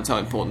underlines how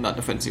important that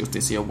Defensa y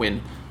Justicia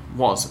win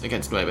was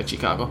against Nueva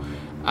Chicago.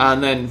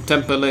 And then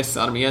Temperley,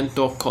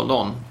 Sarmiento,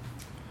 Colón.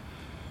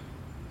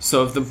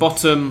 So of the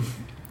bottom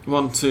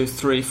 1, 2,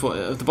 3, 4,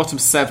 of the bottom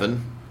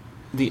 7,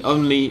 the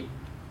only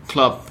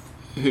club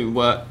who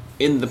were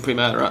in the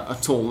Primera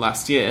at all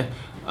last year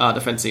are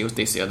Defensa y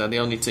Justicia. They're the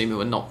only team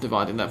who are not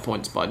dividing their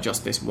points by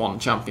just this one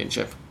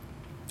championship.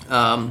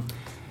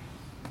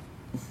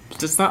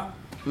 Does that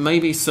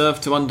maybe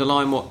serve to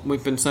underline what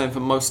we've been saying for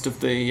most of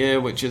the year,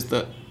 which is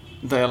that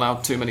they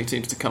allowed too many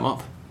teams to come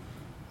up,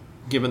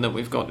 given that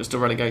we've got just a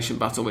relegation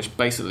battle which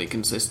basically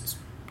consists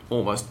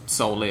almost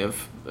solely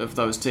of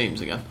those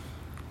teams again?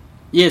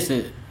 Yes,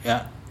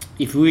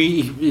 if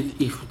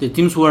the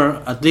teams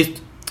were at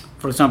least,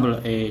 for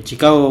example,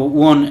 Chicago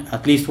won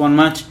at least one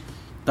match,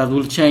 that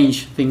will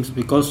change things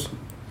because,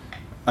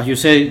 as you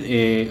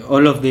said,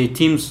 all of the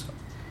teams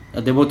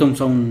at the bottom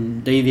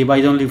zone, they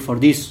divide only for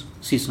this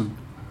season.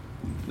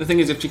 The thing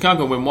is, if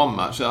Chicago win one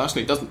match, it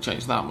actually doesn't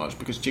change that much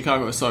because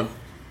Chicago is so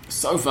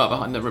far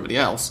behind everybody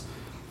else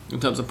in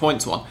terms of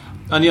points won.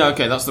 And yeah,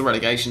 okay, that's the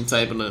relegation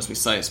table, and as we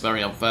say, it's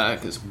very unfair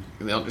because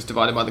they aren't just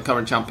divided by the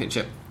current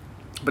championship.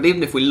 But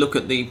even if we look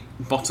at the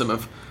bottom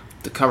of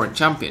the current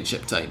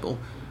championship table,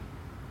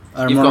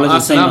 you've got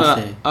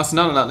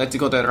Arsenal and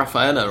Atlético de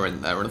Rafaela are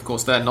in there, and of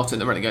course they're not in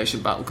the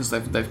relegation battle because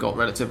they've got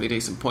relatively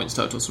decent points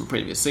totals from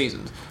previous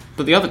seasons.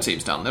 But the other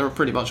teams down there are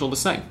pretty much all the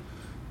same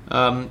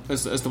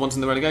as the ones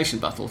in the relegation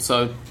battle.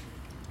 So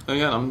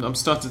again, I'm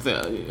starting to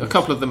think a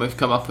couple of them have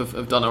come up,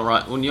 have done all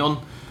right. Union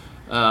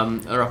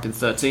are up in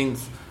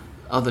 13th.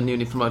 Other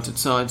newly promoted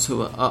sides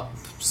who are up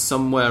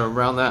somewhere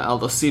around there.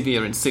 Aldosivi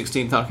are in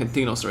 16th.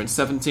 Argentinos are in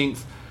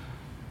 17th.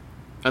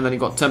 And then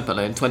you've got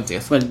Temperley in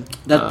 20th. Well,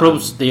 that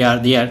proves they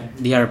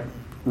are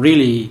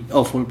really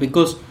awful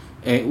because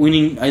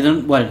winning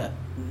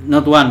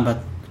not one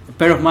but a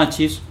pair of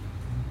matches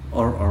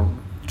or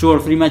 2 or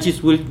 3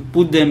 matches will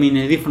put them in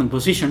a different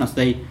position as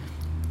they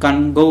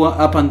can go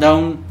up and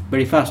down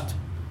very fast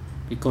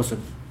because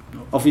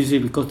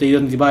because they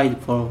don't divide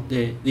for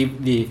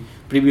the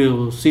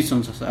previous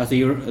seasons as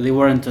they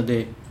weren't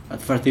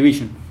at first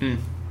division.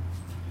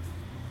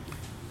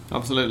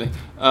 Absolutely.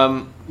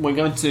 We're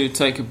going to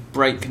take a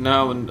break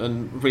now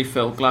and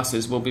refill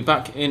glasses. We'll be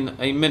back in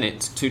a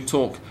minute to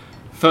talk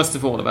first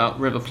of all about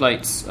River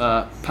Plate's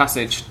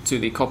passage to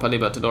the Copa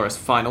Libertadores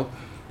final.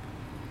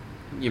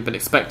 You've been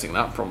expecting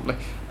that probably.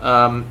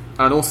 And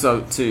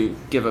also to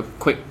give a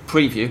quick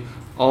preview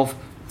of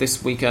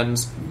this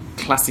weekend's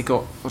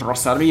Clásico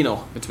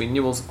Rosarino between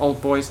Newell's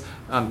Old Boys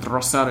and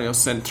Rosario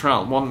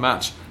Central. One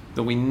match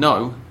that we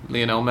know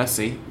Lionel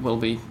Messi will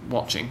be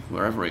watching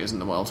wherever he is in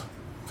the world,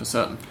 for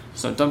certain.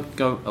 So don't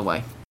go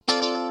away.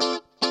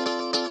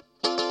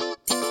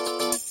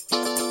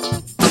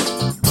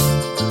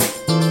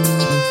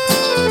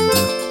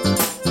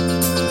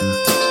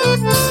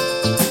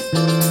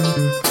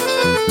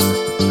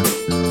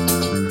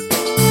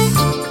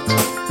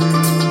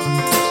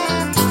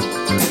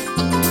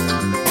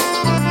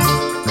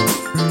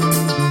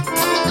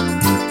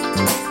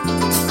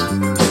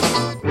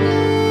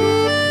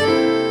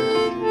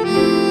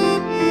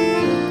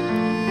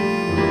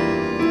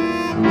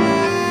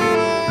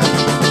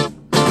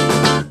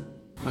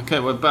 Okay,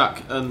 we're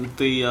back, and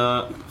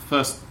the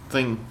first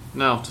thing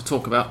now to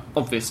talk about,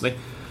 obviously,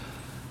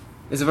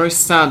 is a very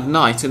sad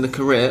night in the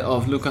career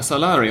of Lucas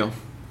Alario.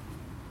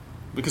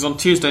 Because on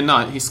Tuesday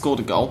night he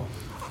scored a goal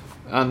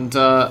And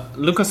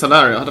Lucas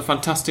Alario had a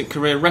fantastic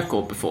career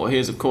record before. He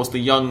is, of course, the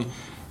young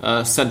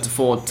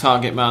centre-forward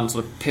target man,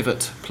 sort of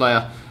pivot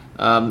player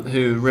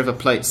who River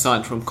Plate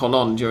signed from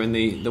Colón during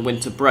the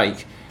winter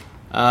break.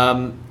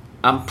 And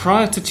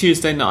prior to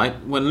Tuesday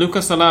night, when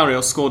Lucas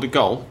Alario scored a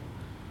goal,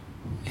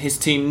 his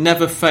team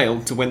never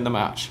failed to win the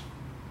match.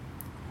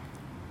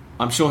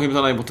 I'm sure he was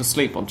unable to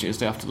sleep on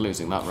Tuesday after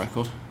losing that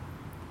record.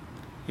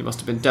 He must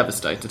have been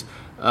devastated.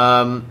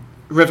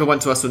 River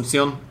went to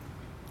Asunción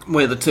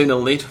with a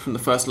 2-0 lead from the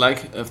first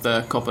leg of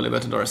the Copa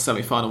Libertadores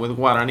semi-final with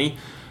Guarani,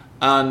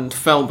 and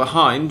fell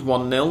behind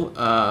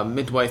 1-0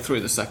 midway through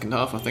the second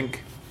half, I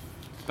think.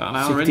 About an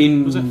hour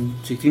in, was it?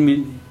 16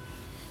 minutes.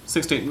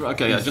 16,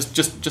 okay, yes.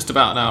 Yeah, just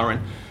about an hour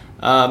in.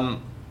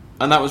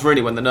 And that was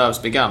really when the nerves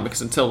began,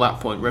 because until that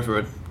point River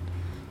had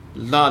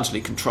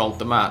largely controlled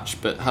the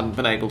match, but hadn't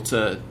been able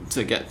to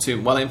get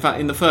too well. In fact,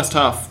 in the first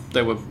half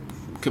they were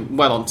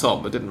well on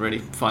top, but didn't really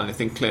find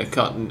anything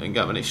clear-cut and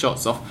get many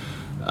shots off.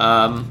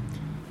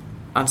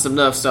 And some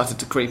nerves started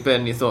to creep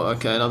in. You thought,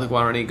 okay, another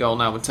Guarani goal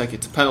now would take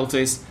it to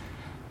penalties.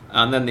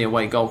 And then the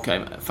away goal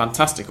came. A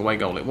fantastic away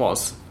goal it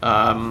was.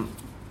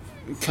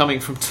 Coming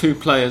from two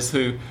players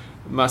who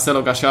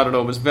Marcelo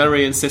Gallardo was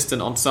very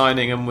insistent on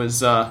signing and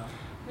was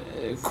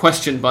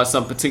questioned by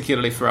some,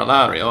 particularly for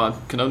Alario. I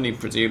can only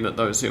presume that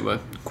those who were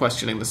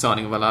questioning the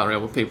signing of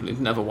Alario were people who'd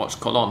never watched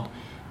Colón.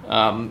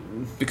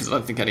 Because I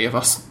don't think any of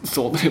us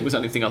thought that it was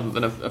anything other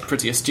than a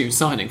pretty astute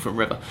signing from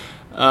River.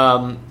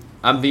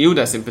 And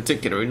Viudes in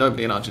particular, who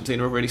nobody in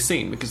Argentina have really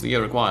seen, because the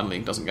Uruguayan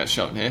league doesn't get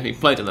shown here. He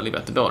played in the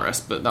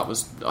Libertadores, but that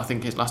was, I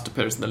think, his last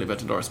appearance in the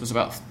Libertadores was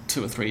about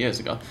 2 or 3 years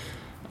ago.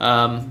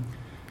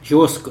 He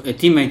was a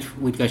teammate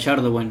with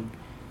Gallardo when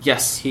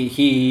yes,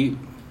 he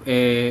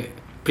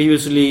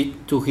previously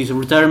to his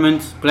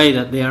retirement played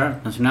at there,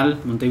 Nacional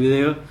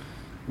Montevideo.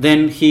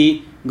 Then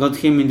he got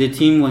him in the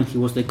team when he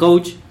was the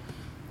coach,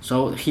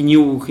 so he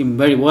knew him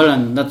very well,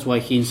 and that's why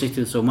he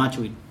insisted so much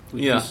with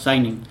his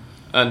signing.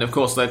 And of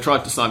course they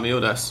tried to sign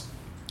Viudes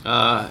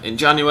in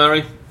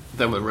January.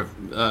 They were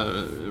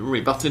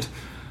rebutted.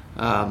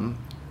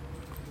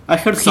 I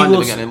heard signed he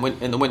was him again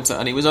in the winter,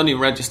 and he was only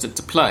registered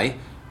to play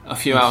a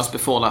few hours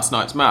before last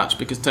night's match,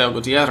 because Teo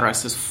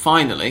Gutierrez has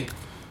finally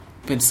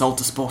been sold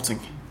to Sporting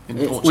in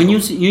Portugal. When you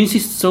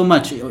insist so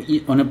much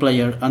on a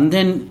player and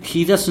then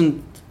he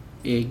doesn't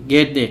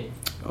get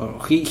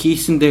or he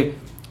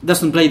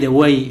doesn't play the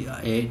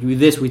way with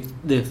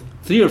the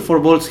 3 or 4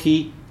 balls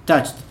he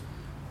touched,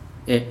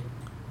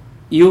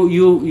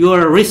 you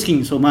are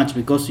risking so much,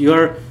 because you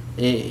are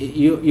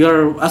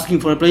asking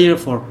for a player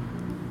for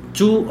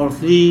 2 or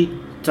 3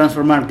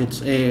 transfer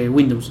markets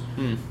windows.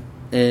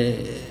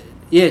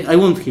 Yes, I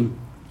want him.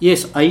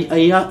 Yes, I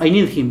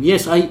need him.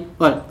 Yes,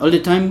 all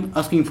the time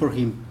asking for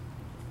him.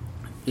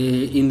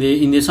 In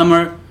the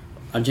summer,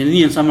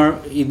 Argentinian summer,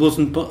 it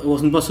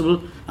wasn't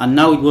possible, and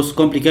now it was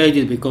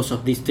complicated because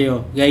of this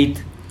Teo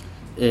Gate.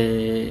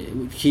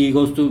 He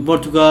goes to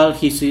Portugal.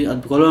 He's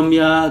at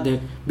Colombia.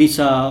 The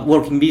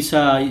working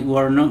visa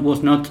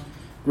was not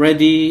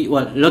ready.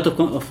 Well, a lot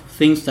of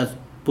things that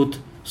put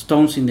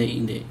stones in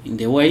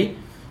the way,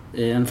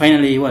 and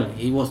finally,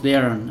 he was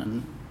there,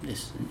 and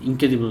it's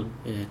incredible.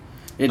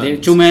 The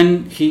 2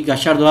 men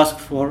Gallardo asked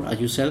for, as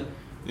you said,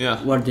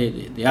 were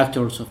the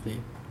actors of the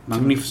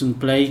magnificent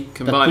play,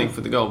 combining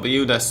for the goal.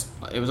 Viudes,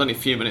 it was only a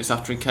few minutes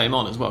after he came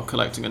on as well,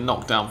 collecting a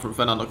knockdown from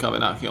Fernando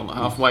Cabinaki on the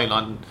halfway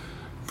line,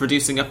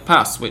 producing a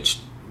pass which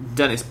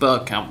Dennis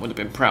Bergkamp would have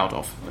been proud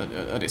of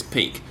at his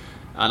peak,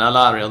 and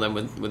Alario then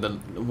with a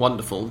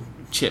wonderful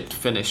chipped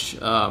finish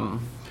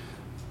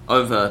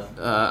over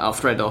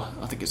Alfredo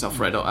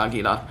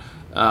Aguilar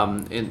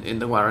in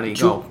the Guarani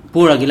goal.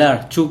 Poor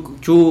Aguilar, two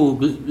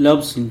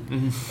gloves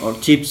or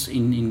chips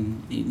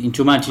in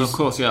 2 matches. Of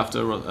course,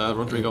 after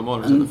Rodrigo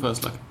Mora in the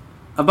first leg.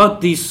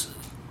 About this,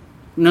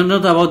 not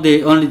about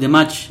only the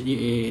match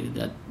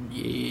that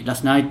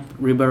last night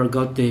River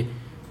got the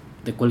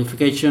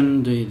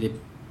qualification, the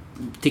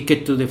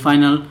ticket to the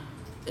final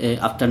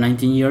after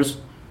 19 years.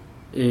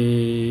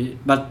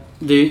 But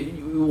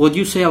what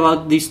you say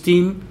about this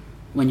team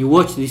when you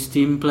watch this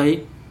team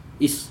play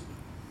is,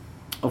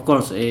 of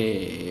course,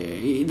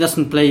 it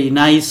doesn't play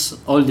nice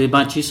all the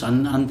matches,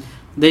 and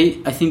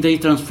I think they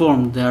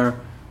transformed their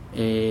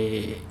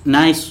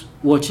nice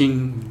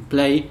watching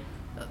play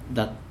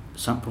that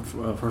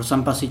for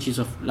some passages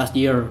of last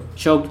year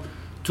showed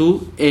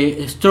to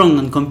a strong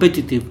and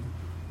competitive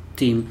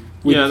team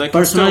with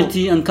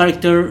personality and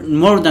character,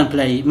 more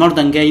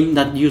than game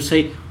that you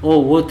say, oh,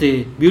 what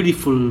a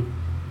beautiful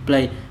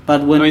play.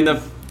 But when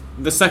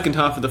the second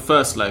half of the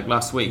first leg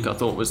last week, I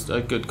thought was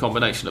a good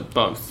combination of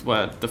both,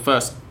 where the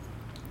first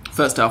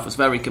half was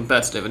very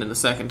competitive, and in the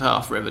second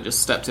half River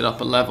just stepped it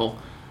up a level,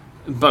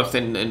 both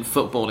in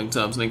footballing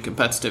terms and in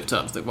competitive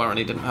terms, that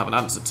Guarani didn't have an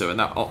answer to, and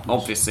that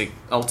obviously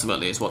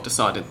ultimately is what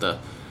decided the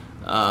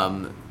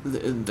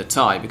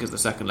tie, because the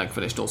second leg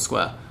finished all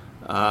square.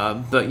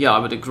 But yeah, I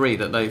would agree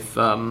that they've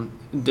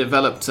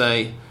developed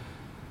a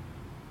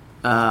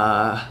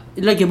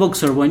like a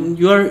boxer. When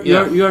you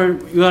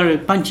are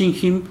punching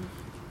him,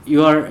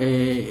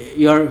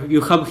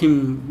 you have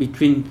him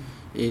between.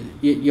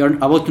 You're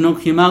about to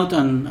knock him out,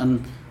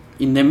 and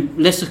in the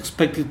less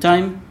expected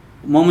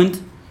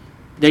moment,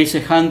 there is a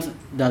hand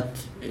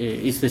that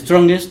is the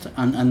strongest,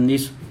 and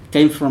this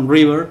came from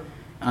River,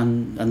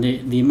 and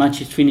the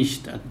match is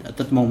finished at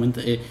that moment.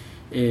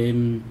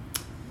 And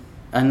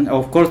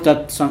of course,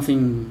 that's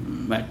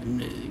something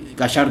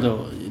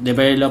Gallardo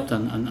developed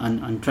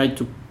and tried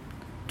to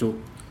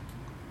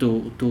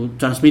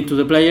transmit to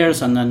the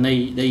players, and then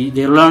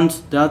they learned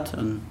that,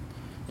 and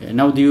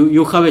now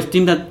you have a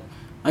team that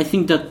I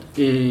think that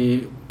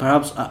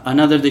perhaps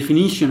another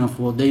definition of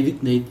what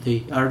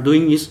they are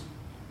doing is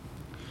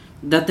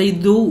that they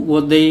do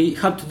what they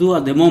have to do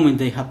at the moment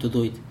they have to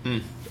do it.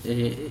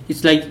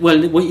 It's like,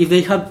 well, if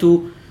they have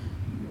to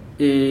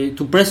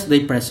press,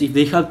 they press. If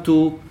they have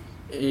to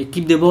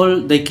keep the ball,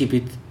 they keep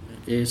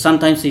it.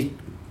 Sometimes it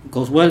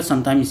goes well,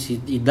 sometimes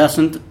it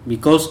doesn't,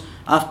 because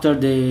after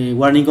the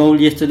warning goal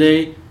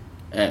yesterday,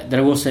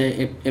 there was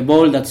a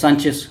ball that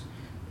Sanchez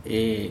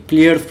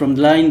cleared from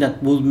the line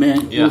that would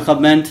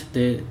have meant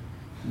the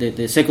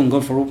second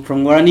goal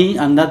from Guarani,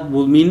 and that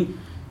would mean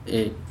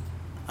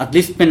at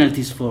least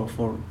penalties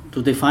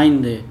to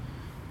define the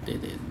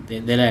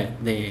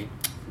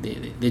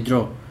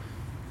draw.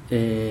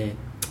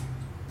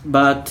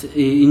 But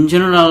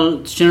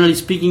generally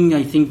speaking,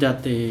 I think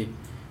that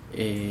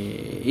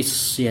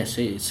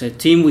it's a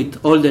team with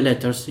all the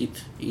letters.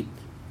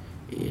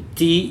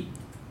 TIEM.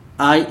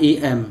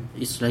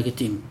 It's like a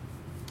team.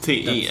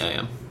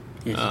 TEAM.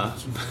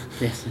 Yes.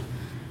 Yes.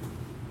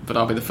 But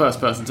I'll be the first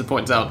person to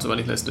point out to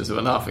any listeners who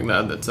are laughing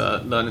there that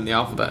learning the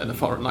alphabet in a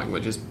foreign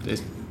language is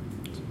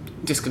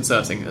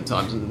disconcerting at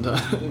times, and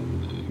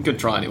good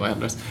try anyway,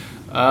 Andres.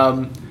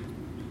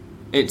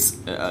 It's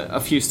a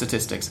few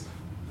statistics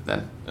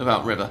then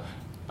about River,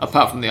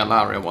 apart from the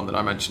Alaria one that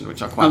I mentioned,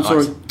 which I quite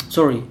liked.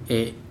 Sorry.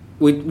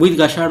 With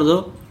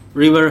Gallardo,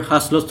 River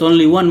has lost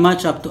only one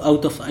match out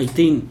of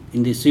 18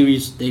 in the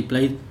series they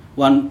played.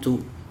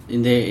 1-2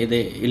 in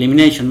the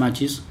elimination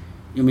matches.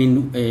 You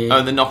mean? The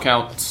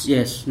knockouts.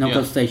 Yes,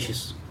 knockout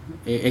stages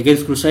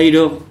against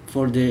Cruzeiro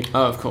for the.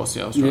 Oh, of course,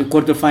 yeah. The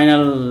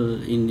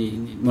quarterfinal in the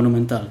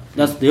Monumental.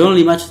 That's the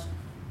only match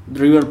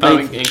River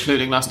played.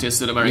 Including last year's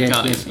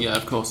Sudamericana. Yes. Yeah,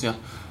 of course, yeah.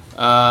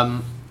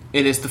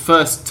 It is the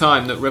first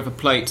time that River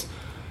played.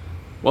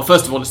 Well,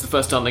 first of all, it's the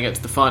first time they get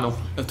to the final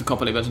of the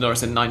Copa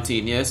Libertadores in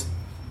 19 years,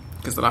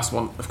 because the last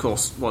one, of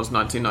course, was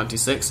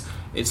 1996.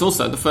 It's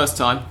also the first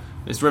time.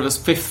 It's River's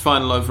fifth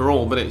final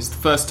overall, but it's the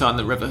first time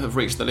that River have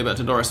reached the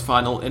Libertadores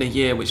final in a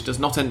year which does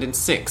not end in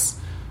 6,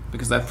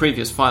 because their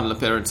previous final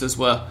appearances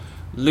were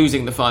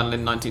losing the final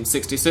in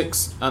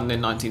 1966 and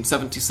in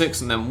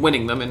 1976, and then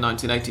winning them in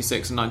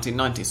 1986 and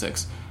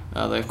 1996.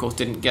 They, of course,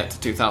 didn't get to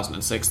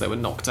 2006. They were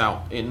knocked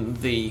out in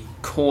the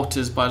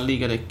quarters by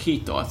Liga de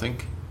Quito, I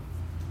think.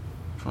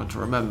 I'm trying to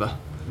remember.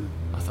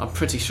 I'm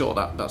pretty sure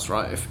that's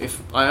right. If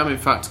I am, in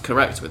fact,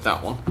 correct with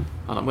that one,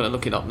 and I'm going to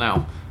look it up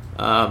now,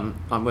 I'm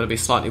going to be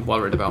slightly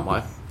worried about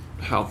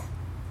how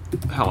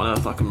on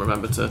earth I can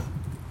remember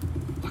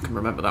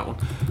that one,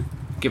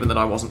 given that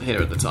I wasn't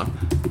here at the time.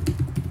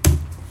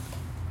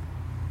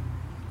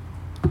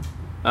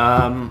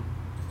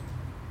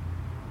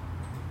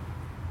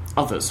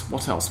 Others.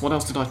 What else? What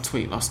else did I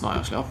tweet last night?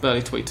 Actually, I've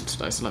barely tweeted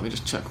today, so let me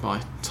just check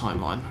my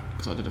timeline,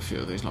 because I did a few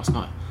of these last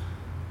night.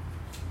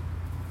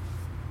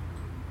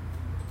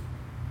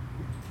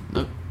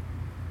 Nope.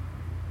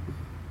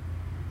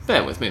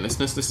 Bear with me,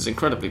 listeners. This is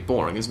incredibly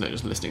boring, isn't it?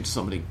 Just listening to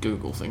somebody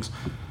Google things.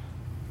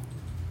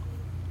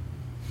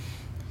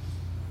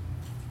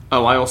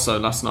 Oh, I also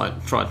last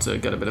night tried to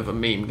get a bit of a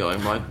meme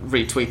going by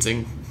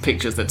retweeting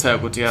pictures that Teo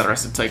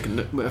Gutierrez had taken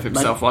of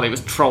himself while he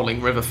was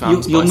trolling River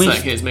fans by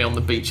saying, "Here's me on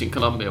the beach in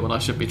Colombia when I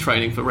should be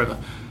training for River."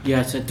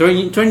 Yes,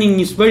 training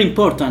is very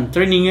important.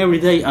 Training every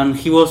day, and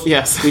he was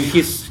with his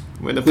kids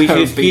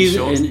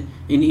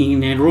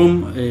in a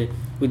room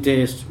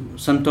with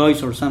some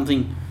toys or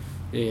something.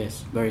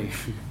 Yes, very.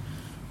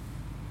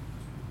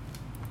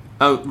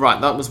 Oh,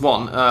 right, that was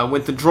one.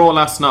 With the draw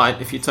last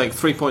night, if you take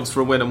 3 points for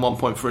a win and 1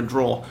 point for a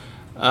draw,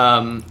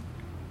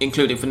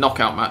 including for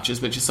knockout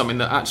matches, which is something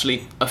that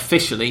actually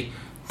officially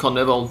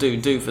CONMEBOL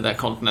do for their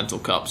Continental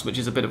Cups, which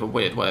is a bit of a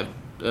weird way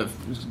of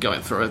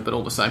going through it, but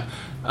all the same.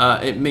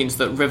 It means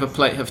that River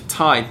Plate have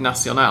tied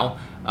Nacional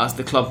as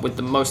the club with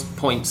the most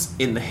points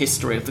in the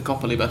history of the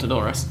Copa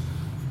Libertadores,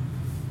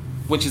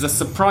 which is a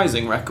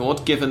surprising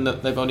record given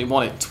that they've only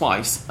won it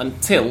twice,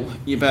 until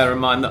you bear in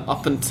mind that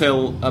up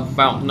until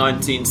about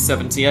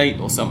 1978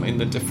 or something,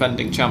 the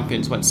defending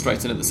champions went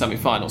straight in at the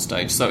semi-final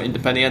stage. So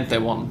Independiente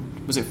won,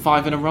 was it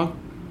 5 in a row?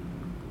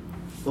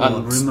 I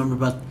remember,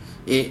 but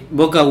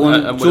Boca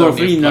won 2 or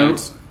 3 now.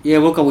 Yeah,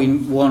 Boca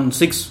won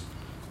 6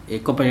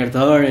 Copa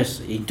Libertadores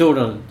in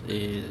total.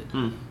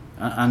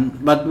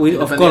 But we,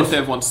 of course,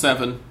 they've won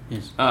 7.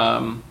 Yes.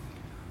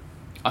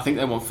 I think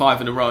they won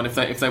 5 in a row, and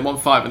if they won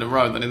 5 in a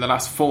row, then in the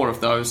last 4 of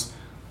those,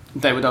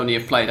 they would only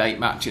have played 8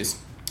 matches,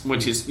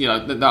 which is,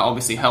 that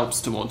obviously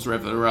helps towards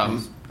River.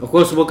 Of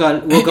course,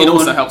 Boca it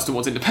also helps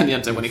towards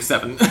Independiente winning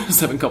 7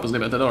 Copas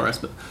Libertadores.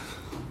 But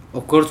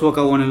Of course,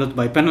 Boca won a lot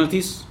by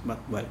penalties, but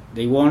well,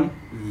 they won.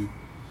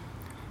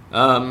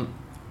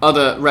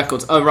 Other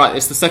records. Oh, right,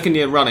 it's the second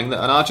year running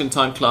that an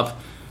Argentine club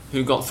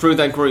who got through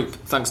their group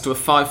thanks to a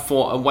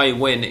 5-4 away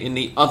win in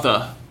the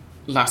other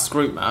last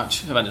group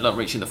match have ended up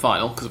reaching the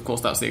final, because of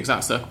course that's the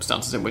exact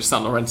circumstances in which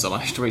San Lorenzo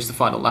managed to reach the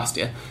final last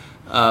year,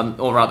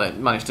 or rather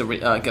managed to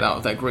get out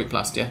of their group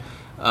last year.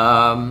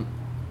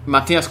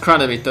 Matias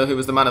Cranevito, who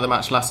was the man of the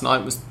match last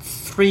night, was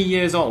 3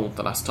 years old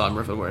the last time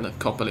River were in a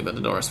Copa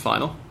Libertadores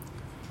final.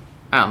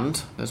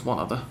 And there's one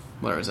other.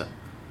 Where is it?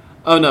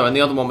 Oh no, and the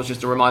other one was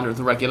just a reminder of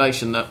the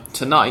regulation that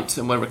tonight,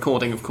 and we're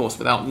recording of course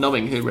without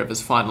knowing who River's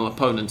final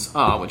opponents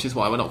are, which is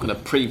why we're not going to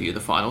preview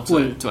the final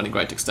to any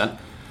great extent.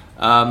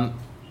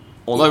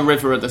 Although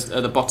River are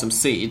the bottom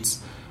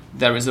seeds,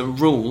 there is a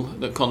rule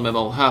that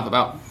CONMEBOL have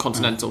about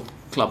continental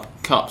club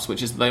cups,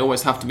 which is they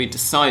always have to be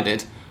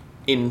decided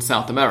in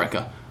South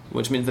America,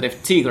 which means that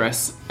if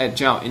Tigres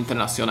edge out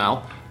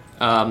Internacional,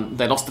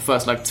 they lost the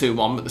first leg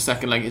 2-1, but the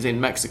second leg is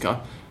in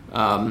Mexico.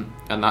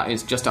 And that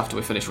is just after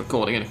we finish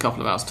recording in a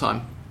couple of hours'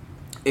 time.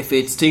 If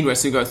it's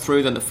Tigres who go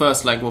through, then the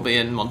first leg will be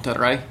in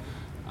Monterrey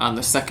and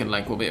the second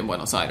leg will be in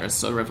Buenos Aires,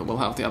 so River will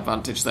have the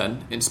advantage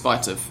then, in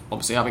spite of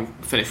obviously having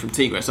finished from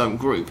Tigres' own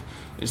group,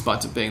 in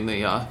spite of being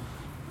the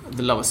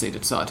lower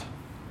seeded side.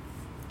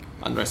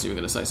 Andres, you were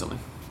going to say something?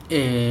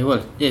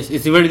 Well, yes,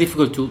 it's very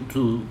difficult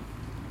to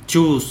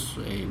choose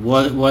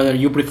whether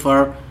you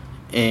prefer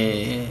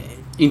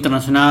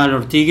Internacional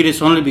or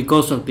Tigres, only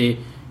because of the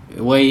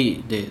way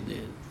the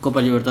Copa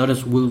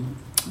Libertadores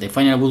the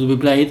final will be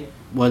played,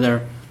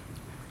 whether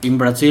in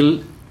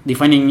Brazil,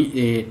 defining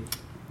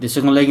the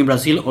second leg in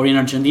Brazil, or in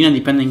Argentina,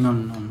 depending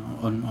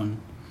on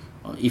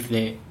if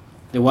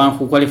the one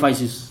who qualifies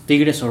is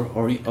Tigres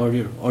or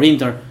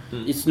Inter.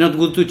 It's not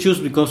good to choose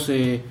because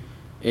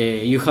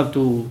you have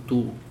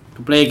to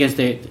play against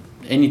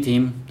any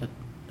team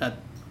that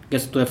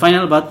gets to the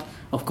final. But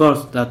of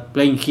course, that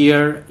playing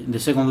here in the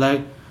second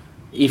leg,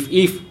 if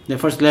the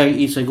first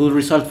leg is a good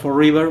result for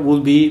River,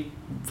 would be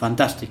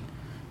fantastic.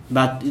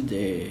 But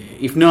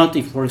if not,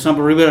 if for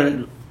example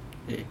River,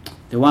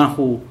 the one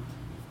who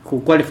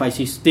qualifies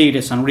is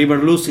Tigres and River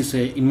loses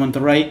in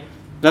Monterrey,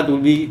 that will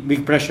be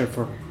big pressure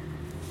for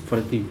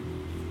the team.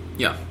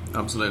 Yeah,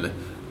 absolutely.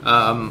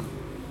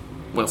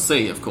 We'll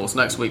see, of course.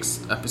 Next week's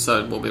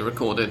episode will be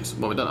recorded.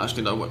 Well, we don't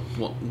actually know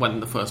when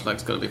the first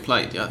leg's going to be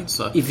played yet.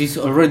 So it is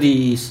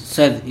already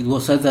said. It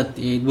was said that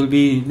it will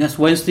be next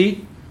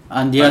Wednesday,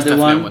 and the other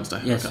one,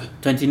 Wednesday. Yes, Okay.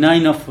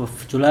 29th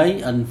of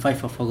July and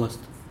 5th of August.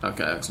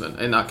 Okay, excellent.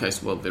 In that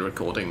case, we'll be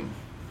recording.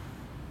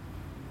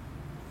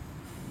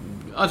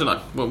 I don't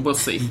know. We'll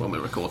see when we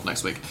record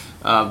next week.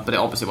 But it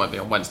obviously won't be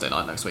on Wednesday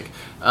night next week.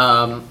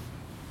 So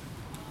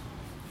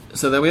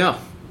there we are.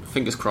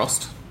 Fingers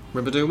crossed.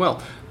 River doing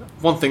well.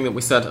 One thing that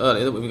we said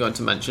earlier that we were going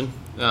to mention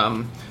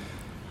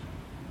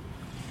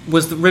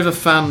was that River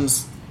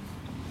fans,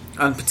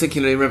 and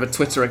particularly River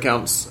Twitter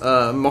accounts,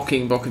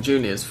 mocking Boca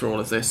Juniors for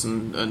all of this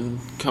and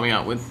coming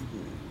out with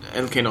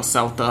El que nos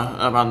salta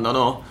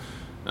abandonó,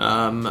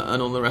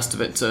 and all the rest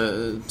of it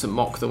to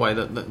mock the way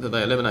that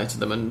they eliminated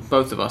them. And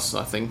both of us,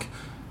 I think,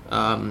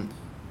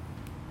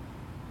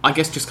 I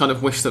guess just kind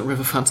of wish that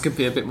River fans could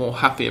be a bit more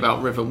happy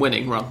about River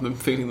winning rather than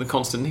feeling the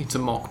constant need to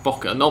mock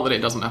Boca. Not that it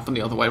doesn't happen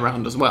the other way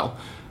around as well,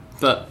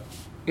 but,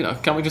 you know,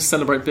 can't we just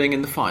celebrate being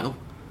in the final?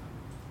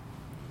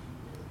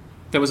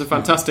 There was a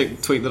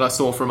fantastic tweet that I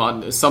saw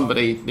from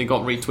somebody who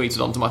got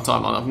retweeted onto my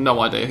timeline. I have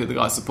no idea who the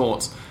guy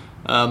supports,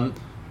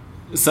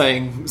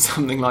 saying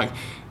something like,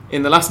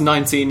 in the last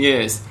 19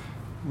 years,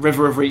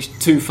 River have reached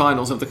 2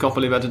 finals of the Copa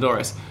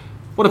Libertadores.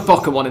 What a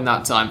Boca won in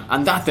that time.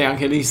 And that de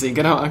Angelici,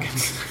 get out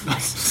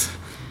against...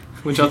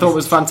 Which I thought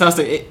was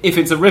fantastic. If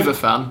it's a River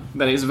fan,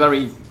 then it's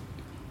very,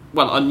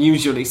 well,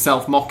 unusually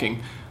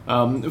self-mocking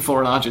for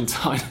an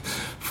Argentine,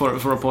 for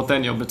a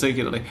Porteño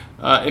particularly.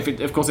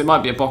 Of course, it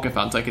might be a Boca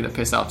fan taking the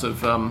piss out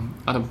of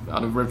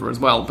River as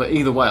well. But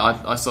either way,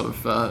 I sort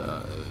of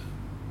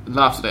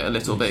laughed at it a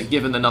little bit,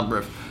 given the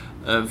number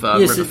of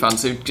River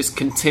fans who just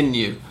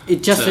continue.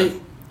 It's just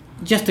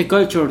a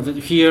culture that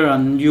here,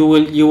 and you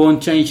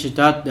won't change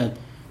that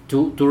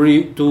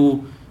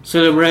to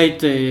celebrate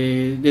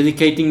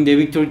dedicating the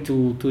victory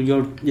to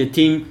the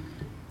team,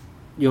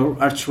 your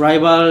arch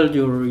rival,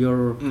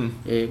 your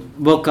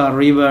Boca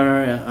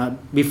River,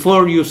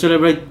 before you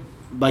celebrate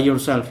by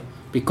yourself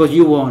because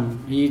you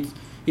won.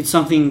 It's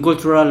something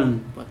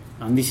cultural,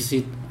 and this is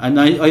it. And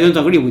I don't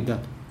agree with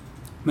that.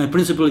 My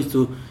principle is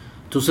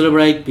to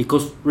celebrate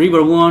because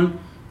River won,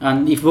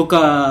 and if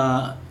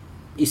Boca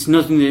is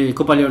not in the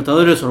Copa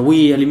Libertadores or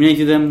we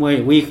eliminated them,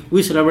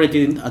 we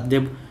celebrated at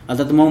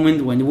that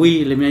moment when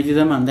we eliminated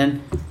them, and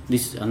then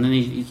it's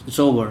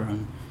over.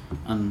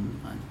 And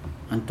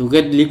to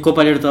get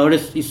Copa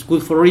Libertadores is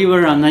good for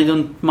River, and I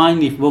don't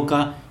mind if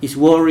Boca is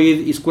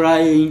worried, is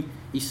crying,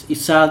 is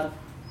sad.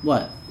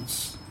 Well,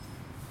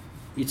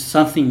 it's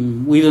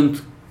something we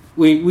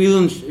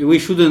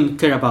shouldn't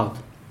care about.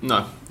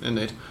 No,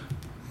 indeed.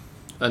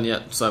 and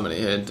yet so many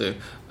here do.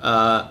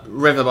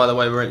 River, by the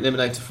way, were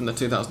eliminated from the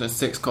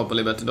 2006 Copa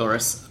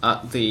Libertadores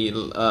at the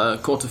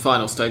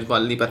quarter-final stage by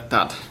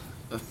Libertad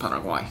of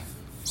Paraguay.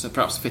 So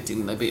perhaps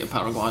fitting they beat a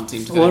Paraguayan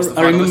team to get into the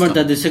final. I remember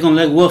that the second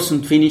leg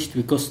wasn't finished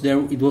because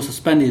it was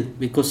suspended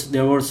because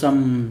there were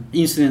some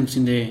incidents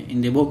in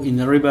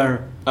the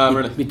river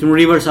really? between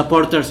river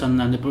supporters and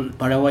the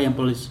Paraguayan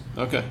police.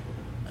 Okay.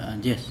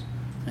 Yes,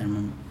 I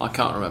remember. I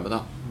can't remember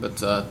that,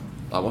 but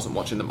I wasn't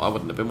watching them. I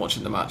wouldn't have been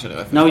watching the match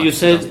anyway. Now you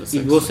said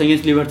it was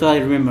against Libertad. I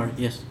remember.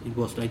 Yes, it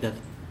was like that.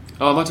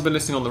 Oh, I might have been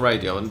listening on the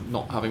radio and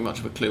not having much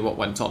of a clue what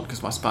went on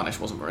because my Spanish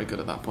wasn't very good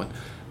at that point.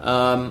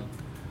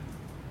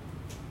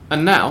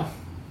 And now,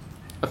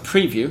 a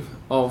preview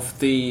of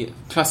the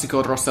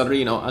Clásico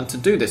Rosarino. And to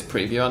do this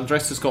preview,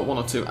 Andres has got one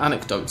or two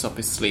anecdotes up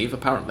his sleeve,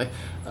 apparently,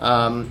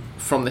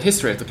 from the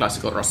history of the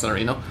Clásico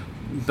Rosarino.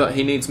 But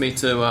he needs me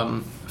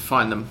to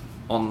find them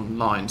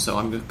online, so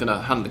I'm going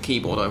to hand the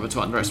keyboard over to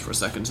Andres for a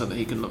second so that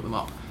he can look them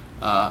up.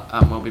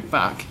 And we'll be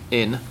back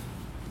in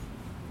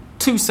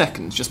 2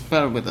 seconds. Just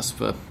bear with us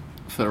for a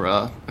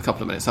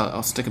couple of minutes.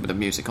 I'll stick a bit of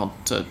music on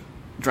to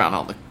drown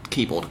out the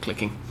keyboard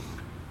clicking.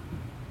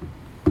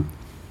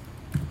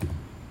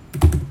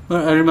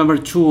 Well, I remember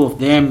two of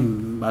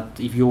them, but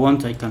if you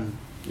want, I can.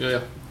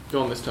 Yeah.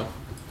 Go on this time.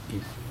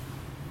 Yes.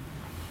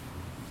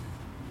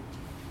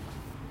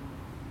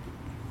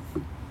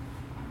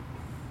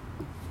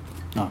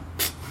 No.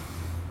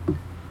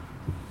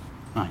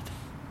 Right.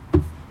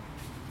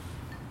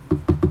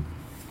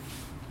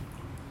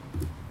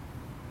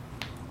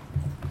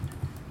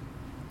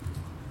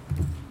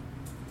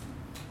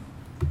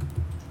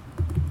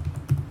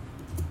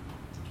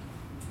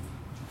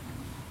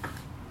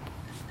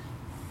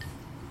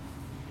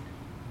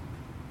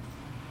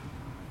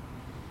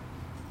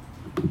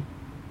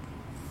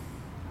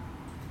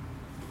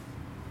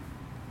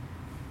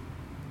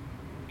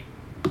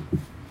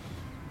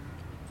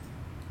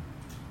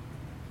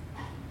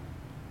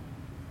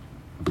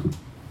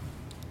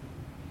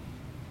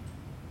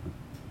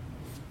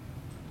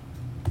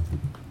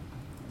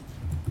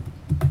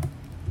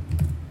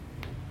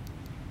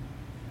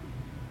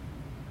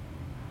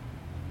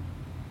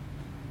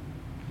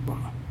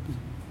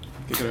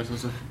 ¿Qué querés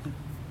hacer?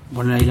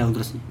 Poner ahí la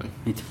contraseña.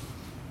 Listo.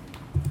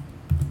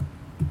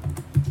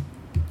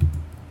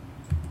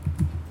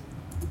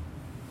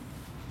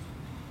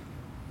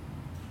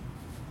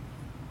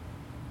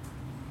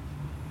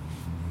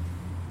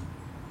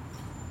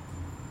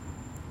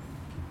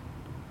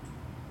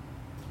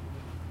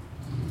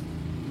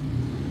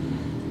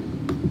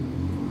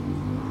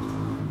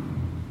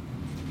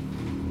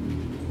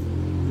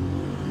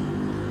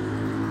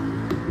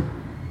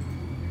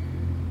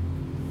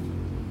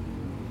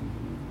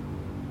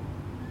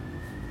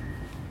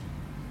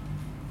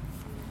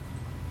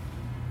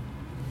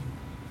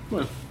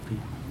 Well.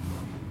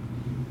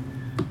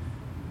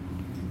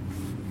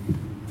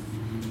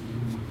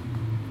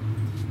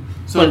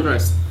 So,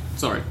 Andres,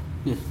 sorry.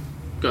 Yes.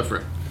 Go for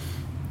it.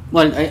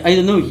 Well, I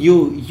don't know.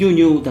 You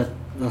knew that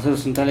Rosario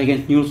Central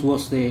against Newell's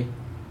was the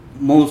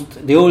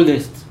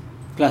oldest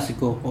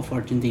Clásico of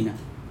Argentina.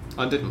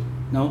 I didn't.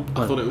 No,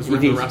 I thought it was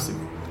River Racing.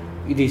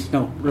 It is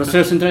no.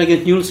 Rosario Central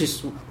against Newell's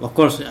is, of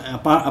course,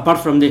 apart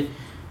from the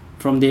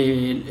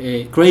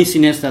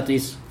craziness that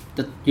the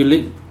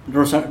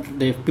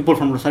people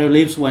from Rosario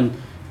lives when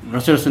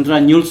Rosario Central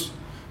and Newell's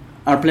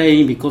are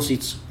playing, because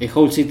it's a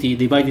whole city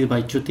divided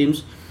by two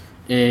teams.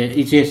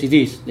 It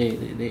is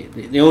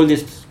the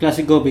oldest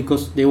Clásico,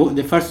 because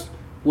the first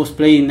was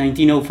played in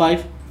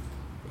 1905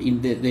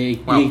 in the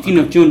 18th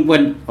of June,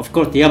 when, of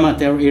course, the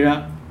amateur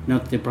era,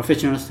 not the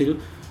professional still.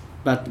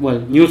 But, well,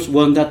 Newell's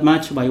won that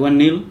match by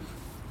 1-0,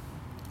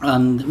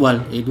 and,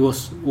 well, it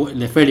was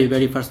the very,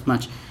 very first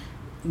match.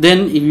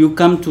 Then, if you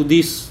come to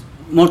these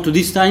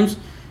times,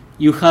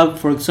 you have,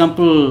 for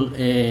example,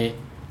 I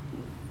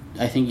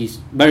think it's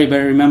very,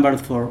 very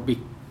remembered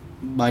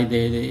by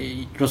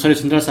the Rosario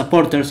Central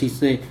supporters, is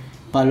the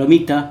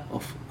Palomita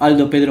of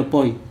Aldo Pedro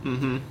Poy,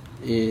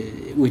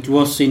 which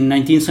was in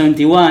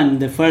 1971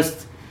 the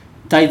first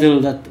title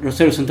that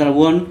Rosario Central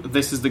won.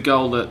 This is the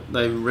goal that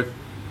they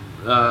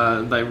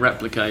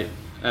replicate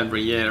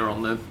every year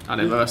on the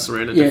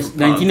anniversary. Yes,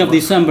 19th of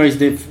December is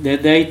the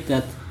date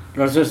that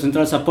Rosario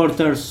Central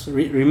supporters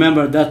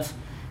remember that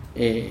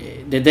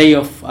the day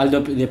of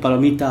the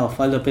Palomita of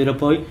Aldo Pedro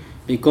Poy,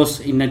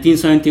 because in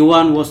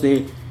 1971 was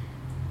the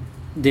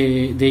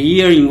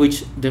year in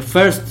which the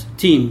first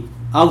team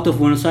out of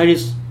Buenos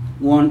Aires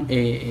won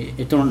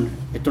a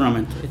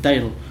tournament, a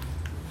title.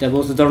 That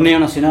was the Torneo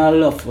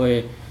Nacional of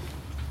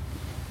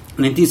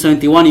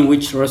 1971, in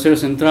which Rosario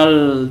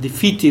Central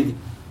defeated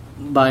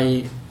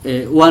by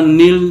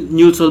 1-0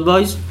 Newell's Old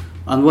Boys,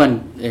 and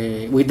won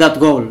with that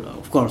goal,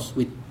 of course,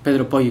 with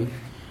Pedro Poy.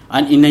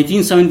 And in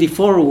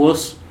 1974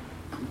 was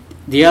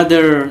the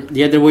other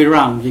way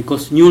around,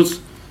 because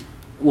Newell's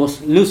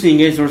was losing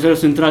against Rosario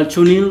Central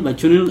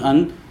 2-0,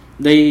 and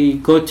they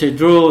got a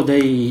draw.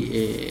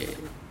 They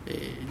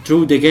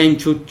drew the game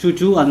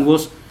 2-2, and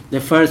was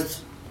the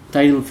first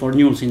title for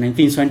Newell's in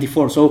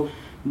 1974. So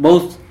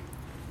both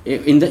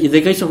in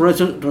the case of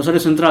Rosario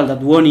Central that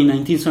won in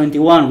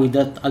 1971 with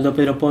that Aldo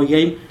Pedro Poy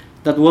game,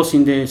 that was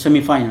in the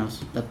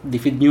semi-finals that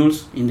defeat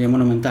Newell's in the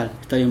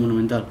Estadio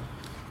Monumental.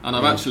 And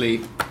I'm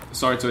actually,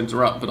 sorry to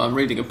interrupt, but I'm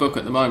reading a book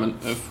at the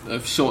moment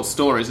of short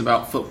stories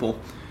about football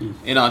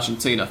in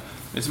Argentina.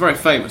 It's a very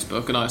famous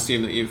book, and I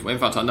assume that in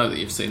fact I know that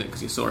you've seen it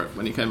because you saw it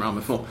when you came around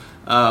before,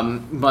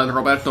 by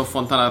Roberto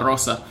Fontana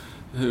Rosa,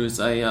 who's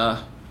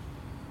a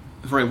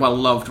very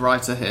well-loved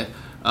writer here.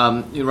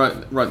 He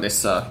wrote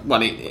this,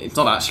 it's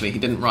not actually, he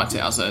didn't write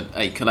it as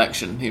a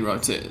collection, he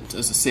wrote it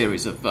as a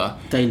series of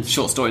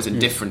short stories in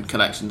different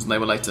collections, and they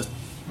were later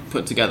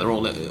put together,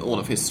 all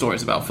of his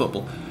stories about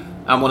football.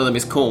 And one of them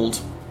is called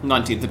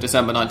 19th of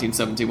December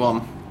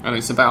 1971, and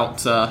it's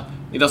about,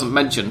 he doesn't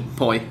mention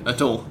Poy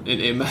at all.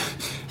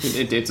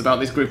 It's about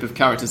this group of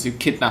characters who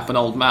kidnap an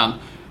old man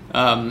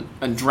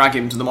and drag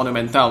him to the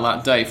Monumental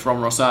that day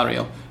from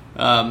Rosario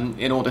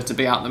in order to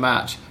be at the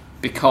match,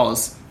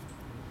 because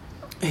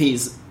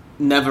he's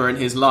never in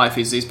his life,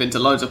 he's been to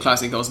loads of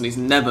Clásicos and he's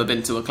never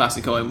been to a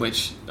Clásico in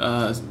which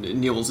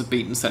Newell's have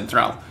beaten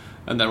Central,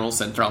 and they're all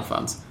Central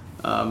fans.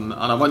 And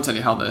I won't tell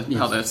you how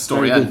the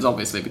story ends,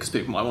 obviously, because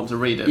people might want to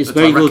read it. It's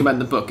but I good. recommend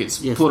the book. It's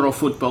Puro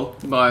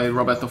Fútbol by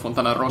Roberto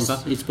Fontana Rosa.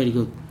 Yes, it's very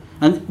good.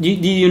 And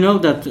did you know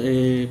that,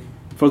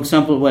 for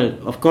example, well,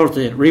 of course,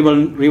 the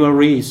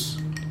rivalry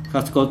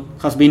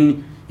has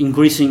been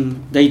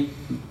increasing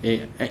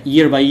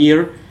year by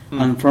year,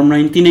 and from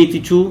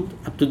 1982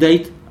 up to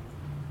date,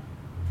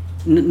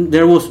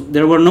 there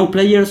were no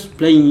players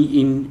playing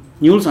in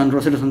Newell's and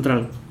Rosario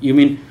Central. You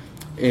mean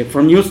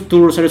from Newell's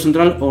to Rosario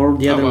Central or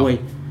the other way?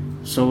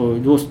 So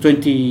it was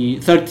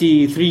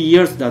 33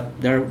 years that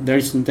there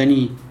isn't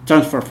any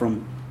transfer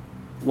from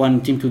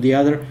one team to the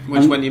other.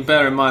 Which, when you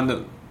bear in mind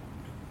that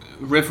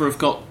River have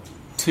got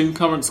 2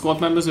 current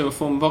squad members who are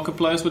former Boca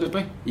players, would it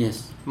be?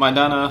 Yes.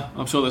 Maidana,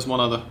 I'm sure there's one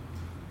other.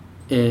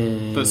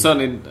 But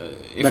certainly,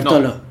 if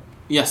Bertolo. not...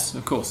 Yes,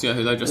 of course,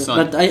 who they just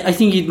signed. But I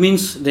think it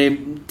means the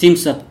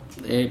teams that,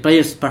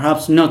 players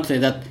perhaps not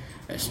that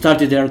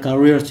started their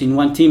careers in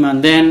one team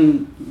and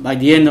then by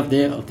the end of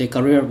the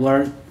career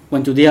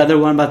went to the other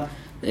one, but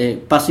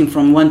passing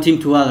from one team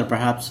to other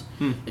perhaps.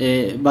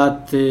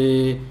 But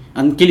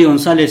and Kili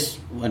Gonzalez,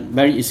 one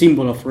very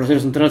symbol of Rosario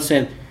Central,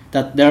 said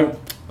that there,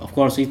 of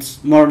course,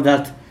 it's more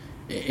that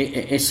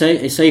a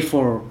say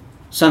for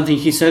something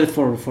he said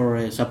for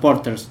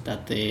supporters,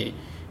 that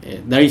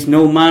there is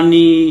no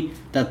money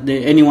that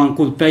anyone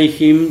could pay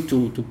him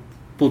to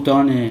put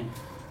on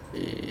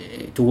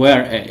to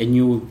wear a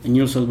new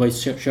Old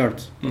Boys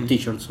shirt or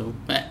t-shirt. So,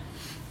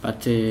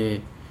 but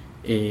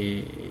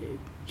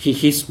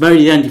he's very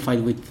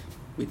identified with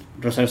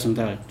Rosario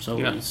Central. So,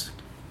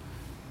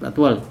 but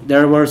well,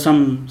 there were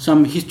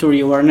some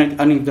history or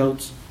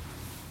anecdotes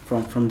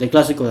from the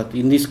Clásico that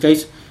in this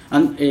case,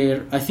 and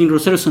I think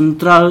Rosario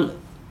Central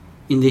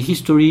in the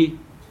history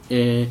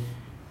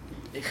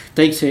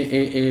takes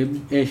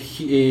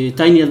a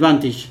tiny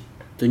advantage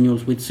to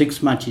Newell's with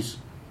 6 matches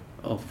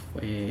of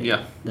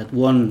that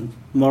won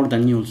more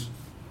than Newell's.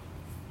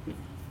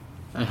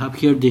 I have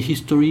here the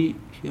history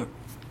here.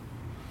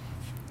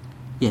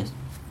 Yes,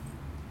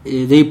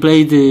 they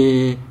played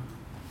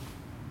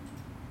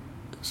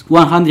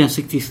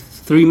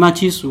 163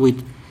 matches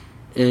with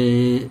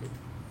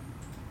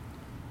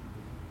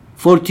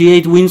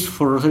 48 wins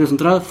for Rosario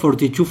Central,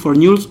 42 for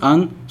Newell's,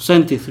 and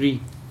 73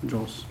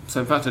 draws.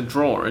 So in fact a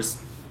draw is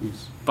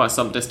by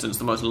some distance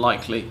the most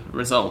likely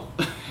result,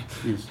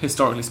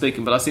 historically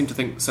speaking. But I seem to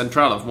think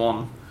Central have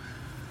won,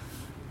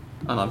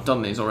 and I've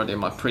done these already in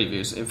my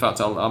previews. In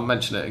fact, I'll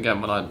mention it again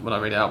when I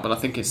read it out. But I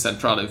think it's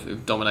Central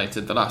who've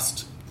dominated the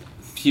last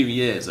few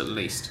years at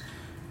least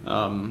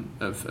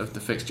of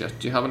the fixture.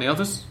 Do you have any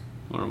others,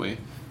 or are we?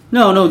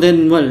 No.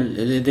 Then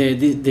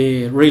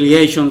the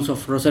relations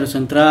of Rosario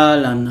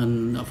Central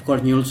and of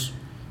course Newell's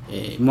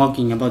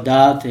mocking about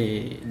that.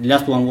 The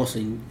last one was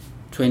in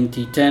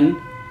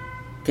 2010,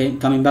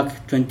 coming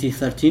back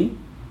 2013.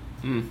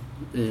 And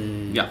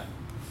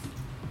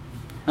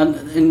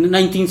in the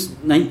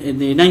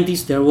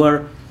 90s there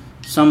were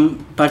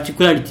some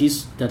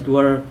particularities that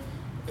were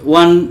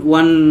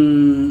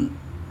one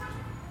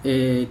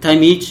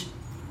time each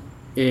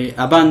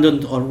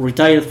abandoned or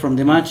retired from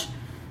the match,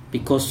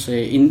 because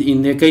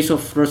in the case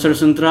of Rosario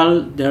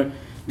Central, the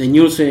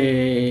Newell's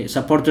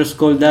supporters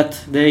called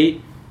that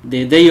day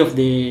the day of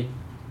the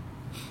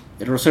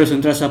Rosario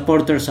Central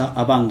supporters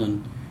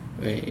abandoned,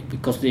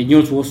 because the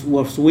Newell's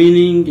was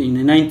winning in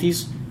the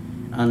 90s,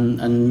 and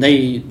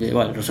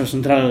Rosario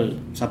Central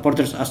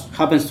supporters, as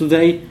happens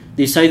today,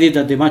 decided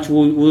that the match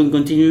wouldn't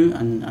continue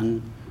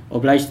and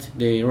obliged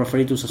the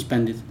referee to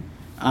suspend it.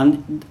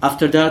 And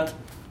after that,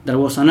 there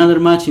was another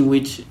match in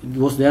which it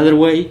was the other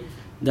way,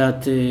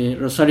 that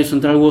Rosario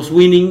Central was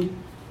winning,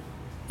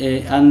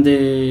 and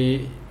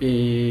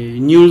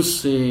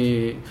Newell's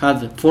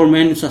had 4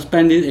 men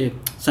suspended,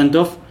 sent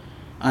off,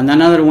 and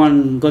another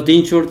one got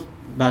injured.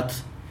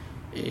 But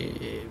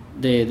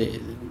the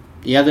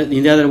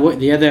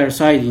other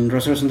side in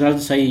Rosario Central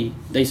say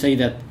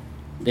that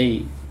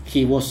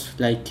he was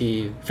like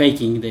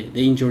faking the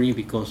injury,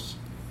 because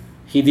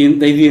They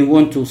didn't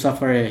want to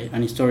suffer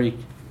an historic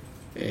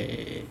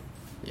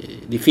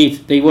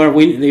defeat. They were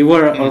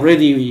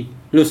already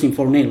losing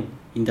 4-0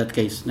 in that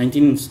case,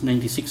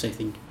 1996, I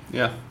think.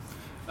 Yeah.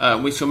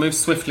 We shall move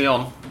swiftly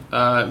on.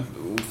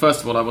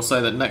 First of all, I will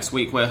say that next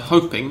week we're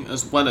hoping,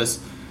 as well as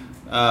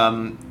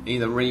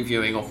either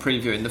reviewing or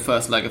previewing the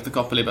first leg of the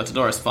Copa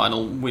Libertadores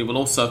final, we will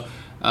also,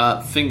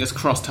 fingers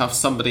crossed, have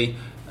somebody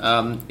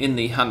in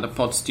the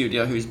HandaPod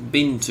studio who's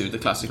been to the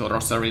Clásico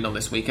Rosarino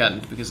this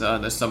weekend, because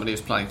there's somebody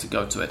who's planning to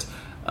go to it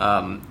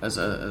as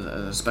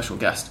a special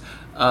guest.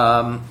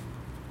 And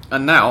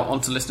now,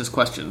 on to listeners'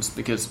 questions,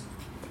 because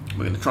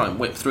we're going to try and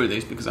whip through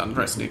these, because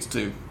Andres needs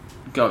to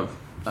go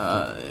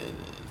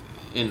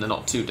in the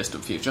not too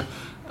distant future.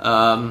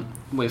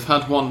 We've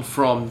had one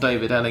from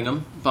David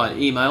Ellingham by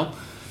email.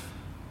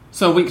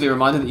 So a weekly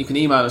reminder that you can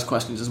email us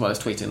questions as well as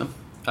tweeting them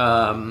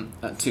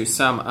to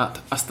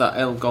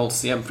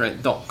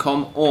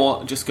sam@hastaelgolsiempre.com,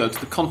 or just go to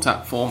the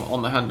contact form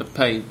on the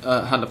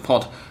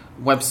HandaPod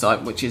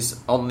website, which is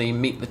on the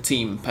Meet the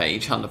Team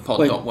page,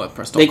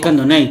 handapod.wordpress.com. They can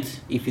donate.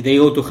 If they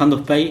go to Hand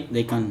of Pay,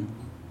 they can.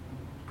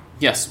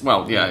 Yes,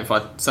 well, yeah, if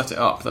I set it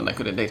up, then they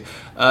could indeed.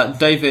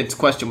 David's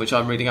question, which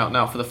I'm reading out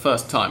now for the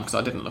first time, because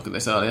I didn't look at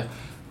this earlier,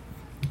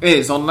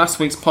 is, on last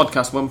week's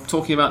podcast, when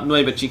talking about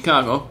Nueva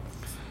Chicago,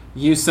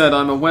 you said,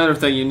 I'm aware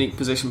of their unique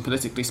position,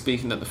 politically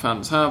speaking, that the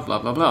fans have, blah,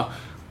 blah, blah.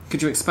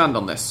 Could you expand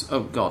on this? Oh,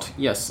 God,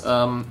 yes.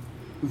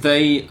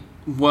 They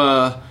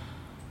were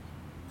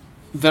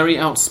very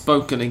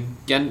outspoken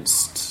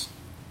against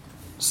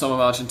some of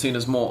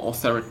Argentina's more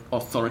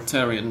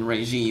authoritarian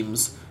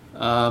regimes,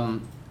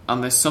 and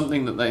there's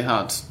something that they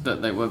had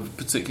that they were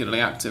particularly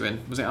active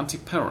in. Was it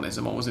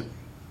anti-Peronism, or was it...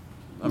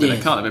 I mean,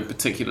 They can't have been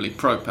particularly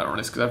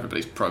pro-Peronist, because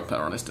everybody's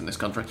pro-Peronist in this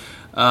country.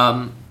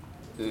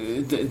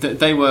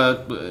 They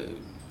were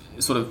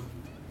sort of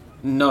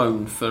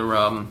known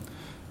for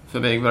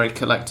being very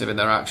collective in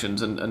their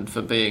actions, and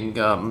for being,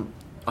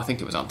 I think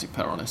it was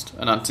anti-Peronist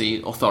and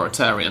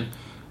anti-authoritarian,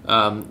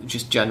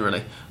 just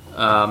generally.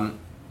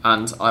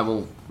 And I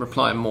will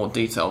reply in more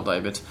detail,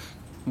 David,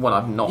 when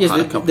I've not had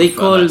a couple they of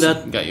call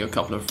that, get you a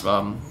couple of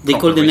they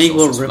call the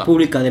neighbor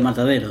República de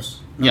Mataderos.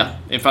 No? Yeah,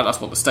 in fact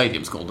that's what the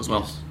stadium's called as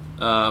well. Yes.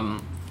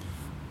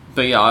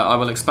 But yeah, I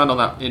will expand on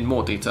that in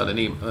more detail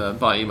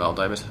by email,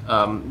 David.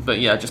 But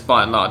yeah, just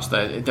by and large,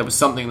 there was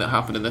something that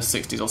happened in the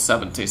 60s or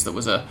 70s that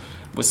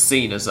was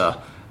seen as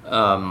a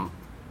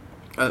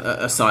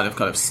sign of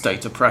kind of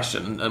state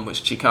oppression, and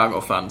which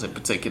Chicago fans in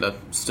particular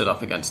stood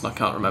up against. And I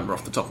can't remember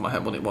off the top of my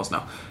head what it was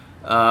now.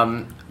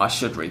 I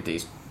should read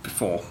these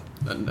before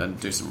and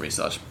do some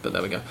research, but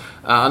there we go.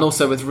 And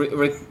also with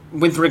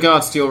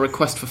regards to your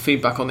request for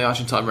feedback on the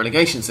Argentine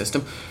relegation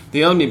system,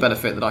 the only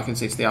benefit that I can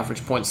see to the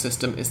average point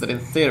system is that in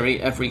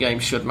theory every game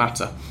should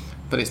matter,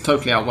 but it's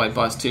totally outweighed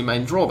by its two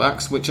main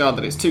drawbacks, which are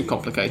that it's too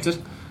complicated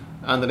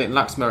and that it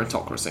lacks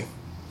meritocracy.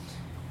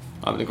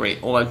 I would agree,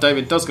 although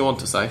David does go on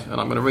to say,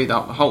 and I'm going to read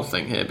out the whole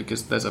thing here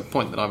because there's a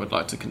point that I would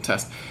like to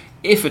contest: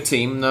 if a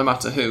team, no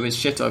matter who, is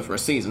shit over a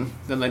season,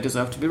 then they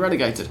deserve to be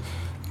relegated.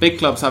 Big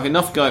clubs have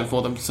enough going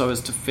for them so as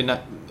to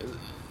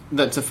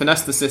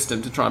finesse the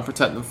system to try and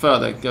protect them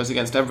further goes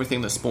against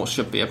everything that sports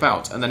should be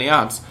about. And then he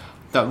adds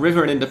that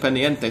River and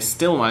Independiente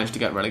still managed to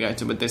get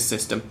relegated with this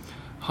system,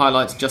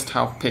 highlights just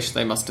how pish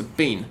they must have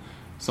been.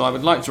 So I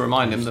would like to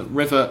remind him that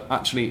River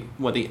actually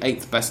were the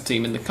 8th best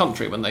team in the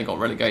country when they got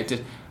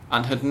relegated,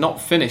 and had not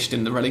finished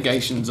in the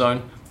relegation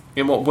zone,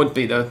 in what would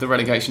be the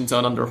relegation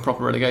zone under a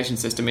proper relegation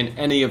system, in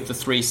any of the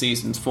 3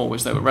 seasons for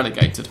which they were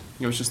relegated.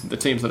 It was just the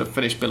teams that had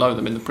finished below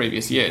them in the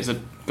previous years had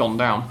gone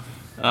down,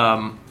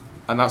 and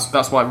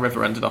that's why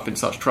River ended up in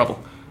such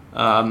trouble.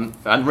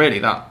 And really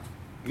that,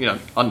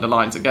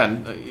 underlines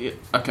again,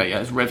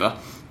 it's River,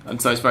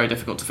 and so it's very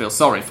difficult to feel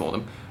sorry for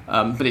them,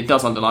 but it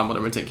does underline what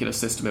a ridiculous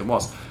system it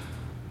was.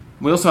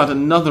 We also had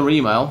another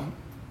email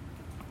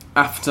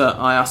after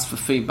I asked for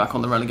feedback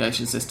on the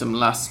relegation system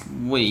last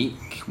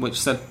week, which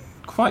said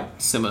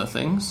quite similar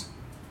things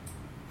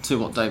to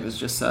what David's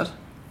just said.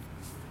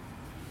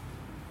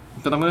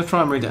 But I'm going to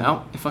try and read it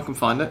out, if I can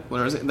find it.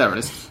 Where is it? There it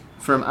is.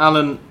 From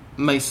Alan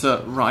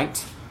Mesa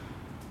Wright,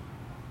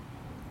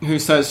 who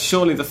says,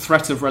 surely the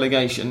threat of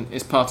relegation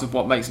is part of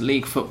what makes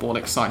league football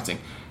exciting.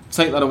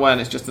 Take that away and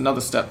it's just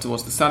another step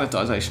towards the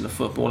sanitisation of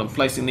football and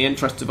placing the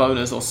interests of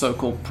owners or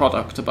so-called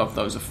product above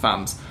those of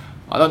fans.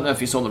 I don't know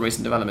if you saw the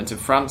recent development in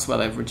France, where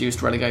they've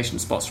reduced relegation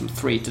spots from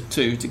 3 to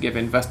 2 to give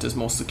investors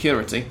more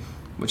security,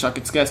 which I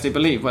could scarcely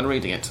believe when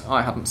reading it.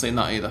 I hadn't seen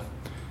that either.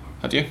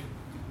 Had you?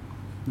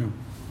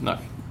 No.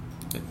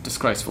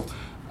 Disgraceful.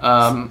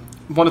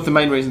 One of the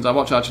main reasons I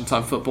watch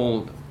Argentine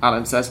football,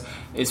 Alan says,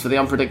 is for the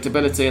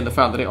unpredictability and the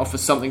fact that it offers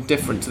something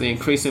different to the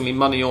increasingly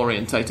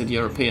money-orientated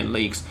European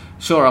leagues.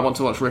 Sure, I want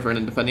to watch River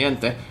and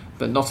Independiente,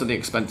 but not at the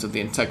expense of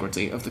the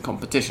integrity of the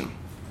competition.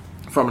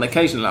 From an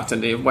occasional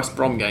attendee of West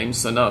Brom games,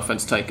 so no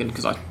offence taken,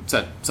 because I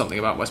said something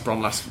about West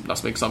Brom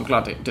last week, so I'm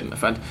glad it didn't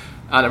offend,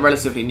 and a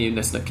relatively new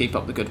listener, keep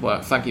up the good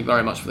work. Thank you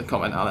very much for the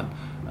comment, Alan,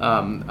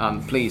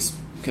 and please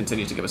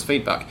continue to give us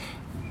feedback.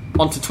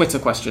 On to Twitter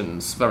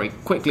questions very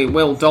quickly.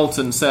 Will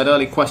Dalton said,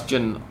 early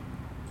question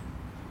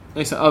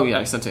He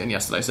sent it in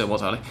yesterday, so it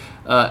was early.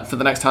 For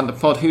the next Hand of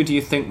Pod, who do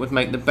you think would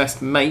make the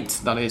best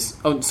mate?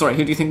 Who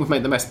do you think would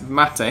make the best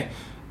mate,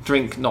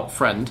 drink not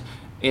friend,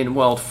 in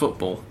world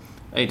football?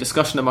 A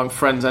discussion among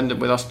friends ended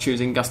with us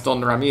choosing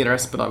Gaston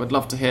Ramirez, but I would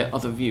love to hear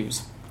other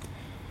views.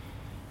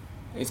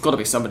 It's got to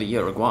be somebody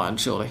Uruguayan,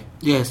 surely.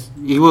 Yes,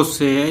 it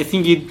was. I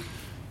think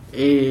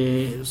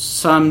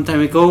some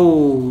time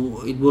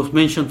ago it was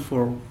mentioned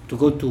to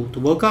go to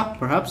Boca,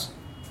 perhaps.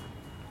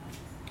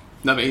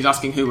 No, but he's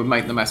asking who would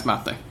make the best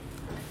mate.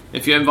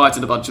 If you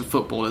invited a bunch of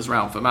footballers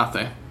round for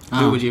mate,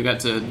 who would you get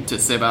to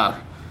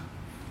cebar?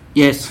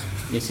 Yes,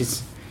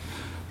 it's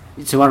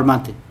cebar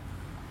mate.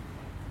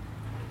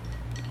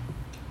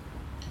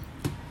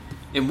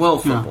 In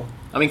world football?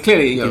 I mean,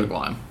 clearly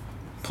Uruguayan.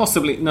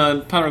 Possibly,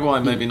 no,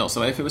 Paraguayan maybe not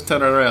so. If it was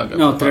Tereré, I'd go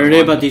No, for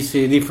Tereré, but it's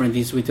different.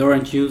 It's with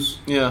orange juice.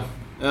 Yeah.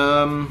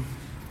 I'm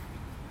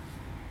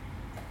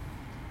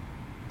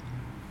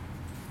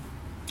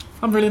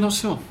really not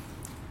sure.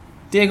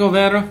 Diego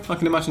Vera, I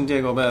can imagine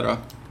Diego Vera,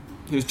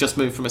 who's just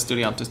moved from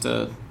Estudiantes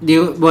to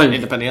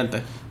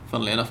Independiente,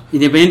 funnily enough.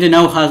 Independiente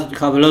now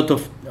have a lot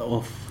of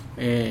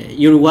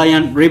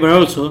Uruguayan River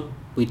also,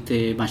 with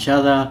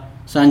Machada,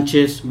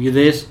 Sanchez,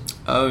 Viudez.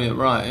 Oh, yeah,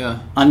 right, yeah.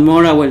 And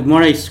Mora,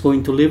 Mora is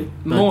going to leave.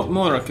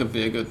 Mora could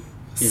be a good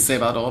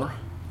cebador.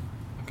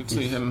 I could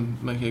see him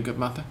making a good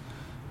mate.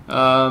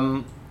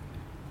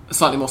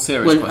 Slightly more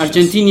serious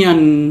questions.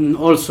 Argentinian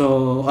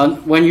also,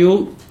 when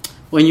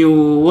you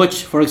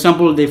watch, for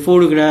example, the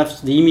photographs,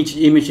 the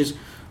images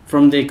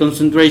from the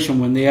concentration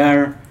when they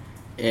are.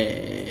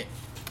 See,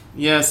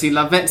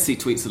 Lavezzi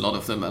tweets a lot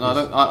of them, and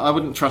I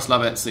wouldn't trust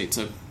Lavezzi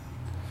to.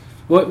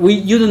 Well,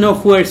 you don't know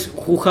who had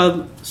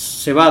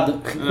cebado.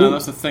 No,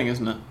 that's the thing,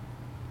 isn't it?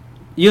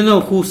 You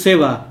know who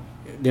ceba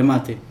the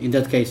mate in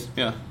that case.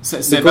 Yeah, for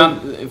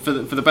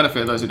the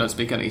benefit of those who don't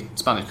speak any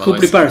Spanish, by the way,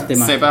 prepares the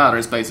mate? Cebar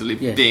is basically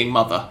being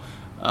mother.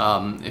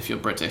 If you're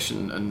British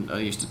and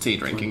are used to tea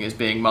drinking, is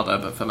being mother,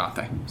 but for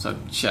mate. So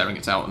sharing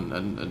it out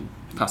and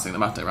passing the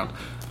mate around.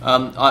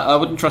 I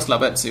wouldn't trust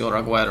Lavezzi or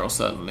Agüero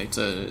certainly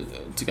to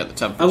get the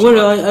temperature.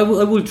 Agüero, I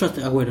will trust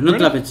Agüero, not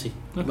Really? Lavezzi.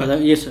 Okay.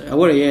 But yes,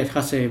 Agüero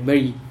has a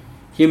very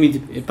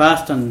humid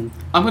past, and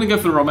I'm going to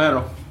go for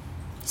Romero.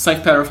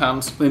 Safe pair of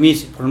hands. from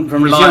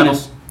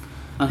Misiones,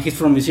 and he's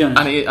from Misiones.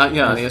 And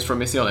he is from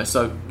Misiones.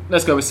 So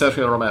let's go with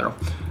Sergio Romero.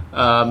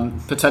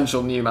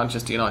 Potential new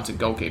Manchester United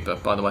goalkeeper,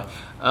 by the way.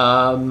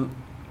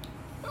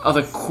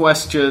 Other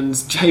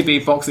questions.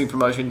 JB Boxing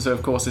Promotions, who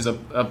of course is a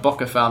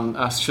Boca fan,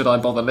 asked, should I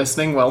bother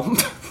listening? Well,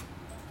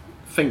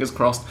 fingers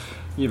crossed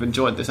you've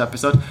enjoyed this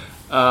episode.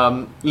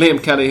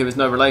 Liam Kelly, who is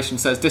no relation,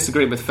 says,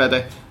 disagreed with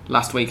Fede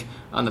last week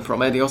and the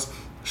Promedios.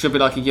 Should be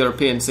like a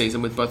European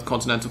season with both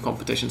continental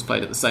competitions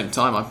played at the same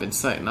time. I've been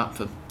saying that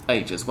for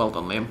ages. Well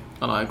done, Liam.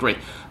 And I agree.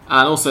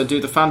 And also, do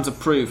the fans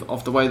approve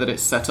of the way that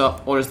it's set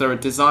up, or is there a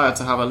desire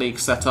to have a league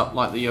set up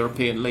like the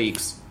European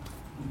leagues?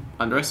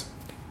 Andres?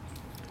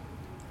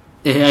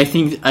 I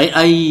think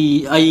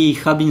I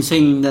have been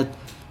saying that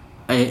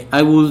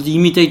I would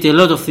imitate a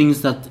lot of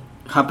things that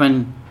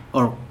happen,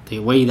 or the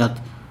way that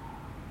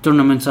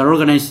tournaments are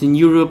organized in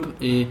Europe,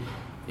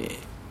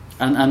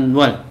 and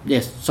well,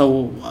 yes.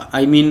 So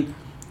I mean,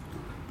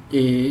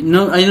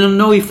 no, I don't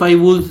know if I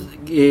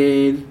would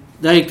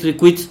directly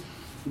quit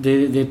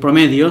the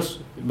Promedios,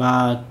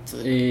 but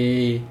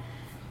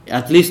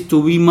at least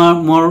to be have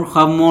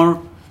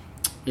more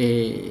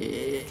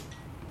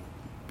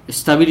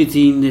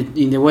stability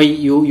in the way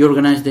you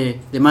organize the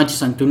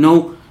matches, and to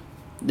know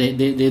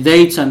the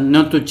dates and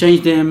not to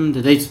change them,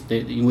 the dates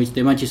in which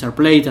the matches are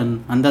played,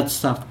 and that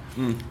stuff.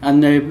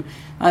 And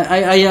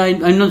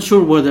I'm not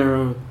sure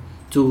whether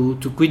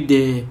to quit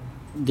the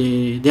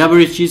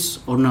averages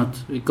or not,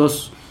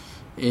 because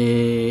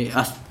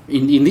as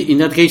in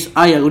that case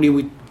I agree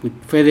with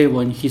Fede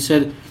when he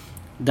said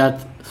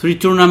that 3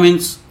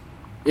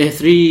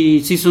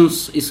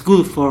 seasons is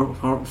good for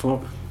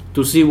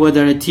to see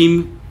whether a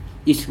team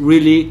is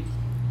really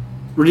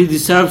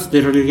deserves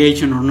the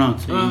relegation or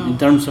not, in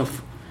terms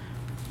of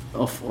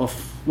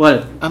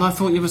well. And I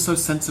thought you were so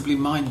sensibly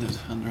minded,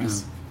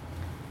 Andres.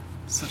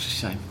 Such a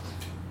shame.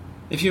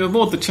 If you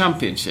award the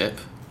championship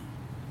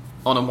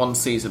on a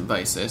 1-season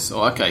basis,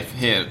 or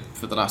here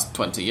for the last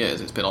 20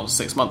 years it's been on a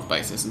 6-month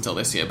basis until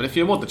this year, but if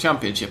you award the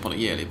championship on a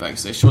yearly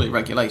basis, surely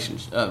relegation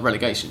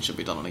should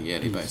be done on a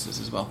yearly basis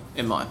as well,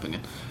 in my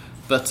opinion.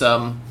 But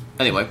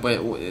anyway,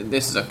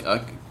 this is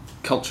a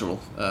cultural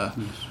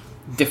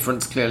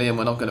difference, clearly, and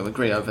we're not going to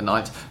agree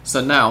overnight. So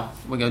now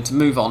we're going to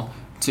move on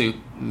to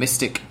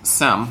Mystic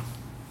Sam.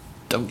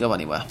 Don't go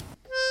anywhere.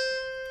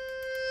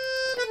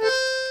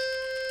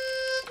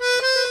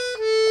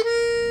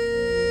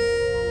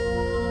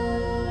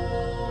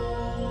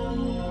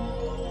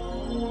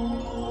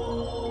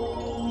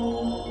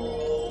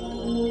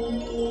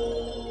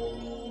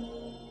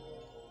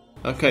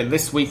 Okay,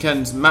 this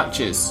weekend's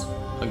matches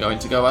are going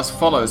to go as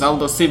follows.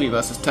 Aldosivi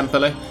versus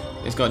Temperley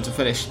is going to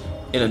finish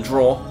in a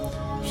draw.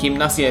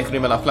 Gimnasia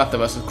Grima La Plata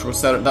versus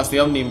Cruzeiro. That's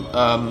the only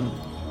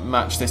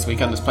match this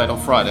weekend that's played on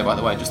Friday, by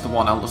the way, just the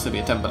one,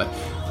 Aldosivi Temperley.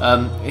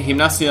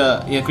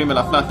 Gimnasia y Esgrima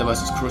La Plata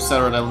versus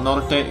Crucero del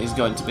Norte is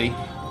going to be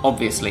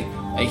obviously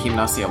a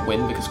Gimnasia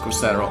win because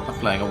Crucero are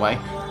playing away.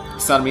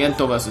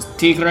 Sarmiento versus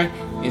Tigre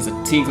is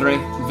a Tigre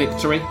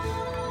victory.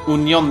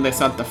 Unión de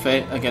Santa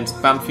Fe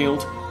against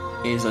Banfield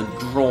is a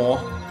draw.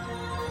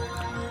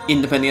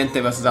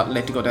 Independiente versus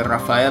Atlético de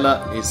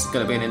Rafaela is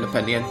going to be an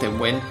Independiente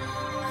win.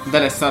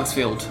 Vélez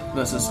Sarsfield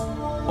versus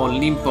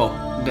Olimpo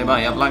de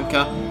Bahía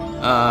Blanca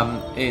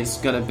is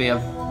going to be a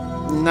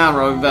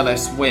narrow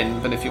Vélez win,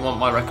 but if you want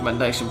my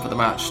recommendation for the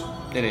match,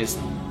 it is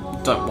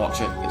don't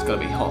watch it. It's going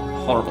to be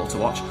horrible to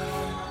watch.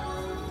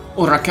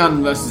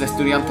 Huracán versus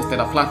Estudiantes de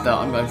La Plata.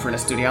 I'm going for an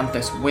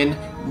Estudiantes win.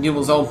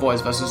 Newell's Old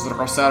Boys versus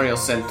Rosario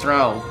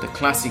Central, the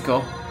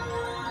Clásico.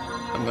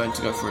 I'm going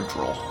to go for a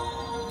draw.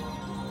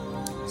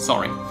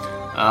 Sorry.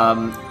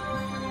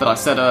 But I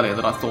said earlier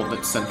that I thought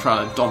that Central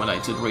had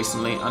dominated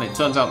recently, and it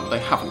turns out that they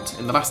haven't.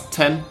 In the last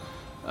 10,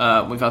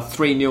 we've had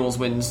 3 Newell's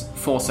wins,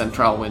 4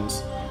 Central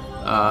wins,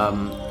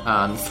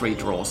 and 3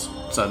 draws.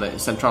 So the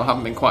Central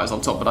haven't been quite as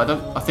on top, but I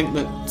don't think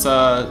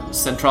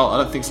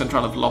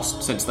Central have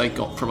lost since they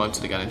got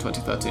promoted again in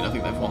 2013. I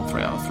think they've won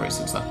 3 out of 3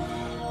 since then.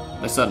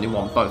 They certainly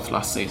won both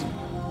last season.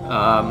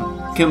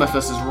 Quilmes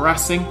versus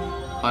Racing.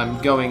 I'm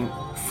going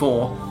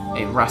for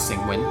a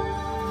Racing win.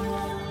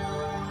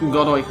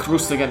 Godoy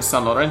Cruz against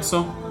San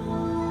Lorenzo,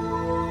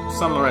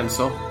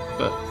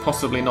 but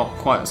possibly not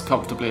quite as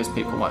comfortably as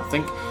people might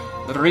think.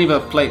 The River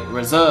Plate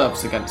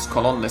Reserves against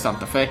Colón de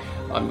Santa Fe.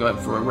 I'm going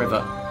for a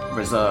River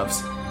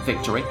Reserves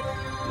victory.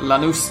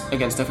 Lanús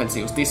against Defensa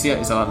y Justicia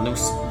is a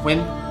Lanús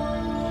win.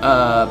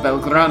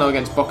 Belgrano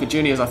against Boca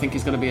Juniors I think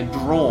is going to be a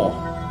draw,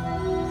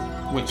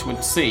 which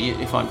would see,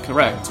 if I'm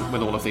correct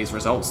with all of these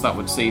results, that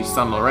would see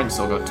San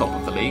Lorenzo go top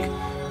of the league,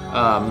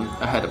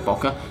 ahead of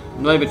Boca.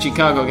 Nueva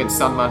Chicago against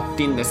San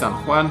Martín de San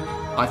Juan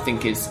I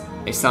think is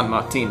a San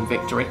Martín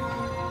victory.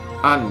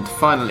 And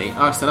finally,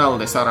 Arsenal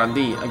de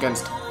Sarandí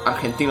against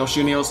Argentinos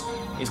Juniors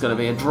is going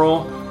to be a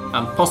draw,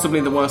 and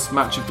possibly the worst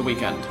match of the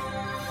weekend. /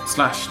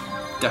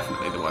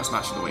 definitely the worst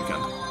match of the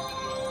weekend.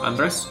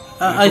 Andres?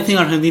 I think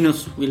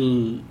Argentinos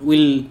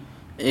will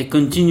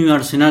continue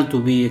Arsenal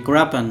to be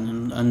crap,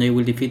 and they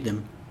will defeat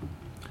them.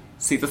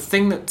 See, the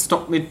thing that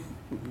stopped me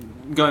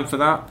going for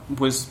that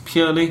was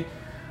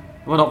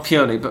not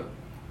purely, but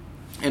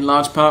in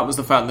large part was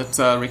the fact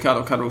that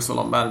Ricardo Caruso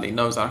Lombardi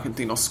knows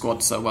Argentinos'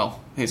 squad so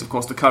well. He's of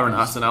course the current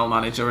Arsenal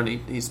manager, and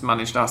he's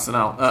managed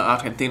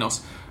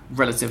Argentinos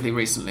relatively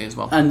recently as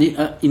well. And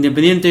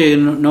Independiente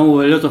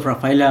know a lot of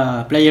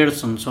Rafaela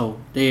players, and so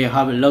they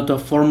have a lot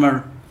of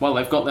former. Well,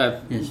 they've got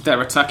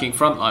their attacking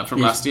front line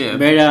from last year.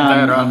 Vera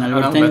and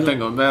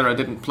Albertengo. Vera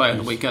didn't play at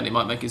the weekend. He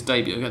might make his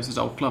debut against his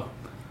old club.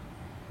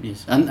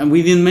 Yes, and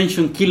we didn't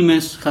mention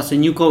Quilmes has a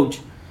new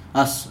coach,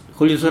 as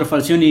Julio César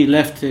Falcioni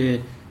left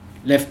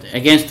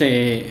against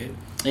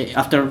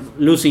after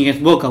losing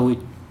against Boca, which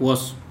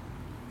was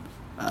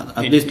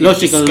this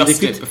logical discussed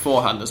defeat it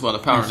beforehand as well,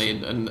 apparently,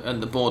 yes.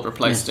 and the board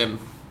replaced him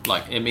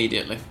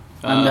immediately.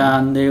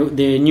 And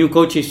the new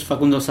coach is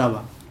Facundo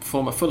Saba,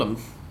 former Fulham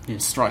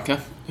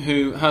striker,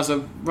 who has a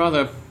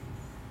rather,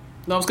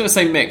 I was going to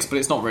say mixed, but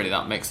it's not really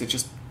that mixed. It's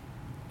just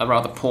a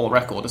rather poor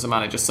record as a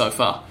manager so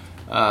far.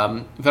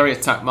 Very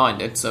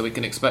attack-minded, so we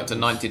can expect a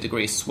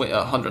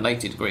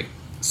 180-degree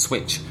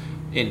switch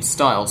in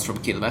styles from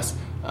Quilmes.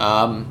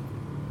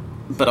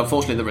 But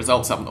unfortunately the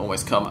results haven't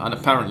always come, and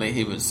apparently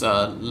he was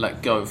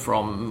let go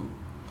from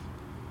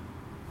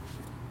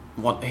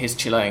his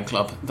Chilean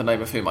club, the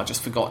name of whom I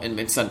just forgot in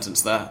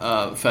mid-sentence there,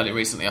 fairly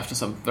recently after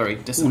some very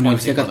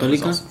disappointing run of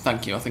results.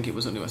 Thank you, I think it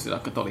was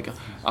Universidad Católica,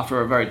 after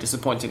a very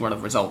disappointing run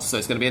of results, so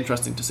it's going to be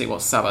interesting to see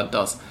what Saba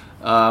does.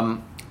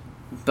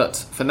 But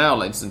for now,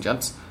 ladies and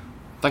gents,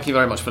 thank you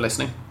very much for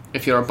listening.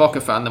 If you're a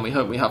Boca fan, then we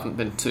hope we haven't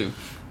been too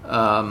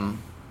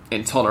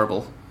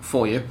intolerable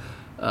for you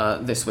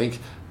this week.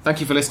 Thank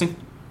you for listening.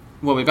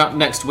 We'll be back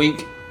next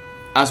week.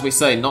 As we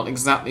say, not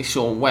exactly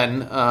sure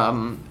when.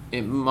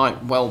 It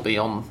might well be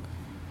on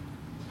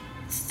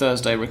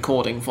Thursday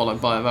recording, followed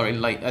by a very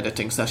late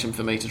editing session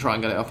for me to try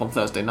and get it up on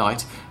Thursday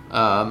night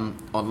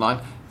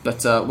online.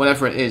 But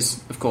whenever it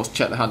is, of course,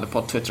 check the Hand of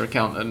Pod Twitter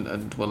account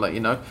and we'll let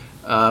you know.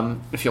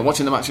 If you're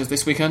watching the matches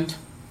this weekend,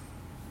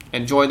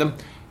 enjoy them.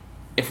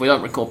 If we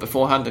don't record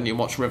beforehand and you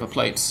watch River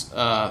Plate's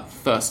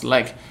first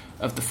leg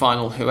of the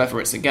final, whoever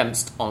it's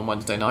against, on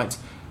Wednesday night,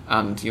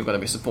 and you're going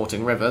to be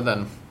supporting River,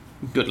 then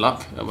good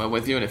luck, and we're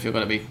with you. And if you're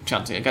going to be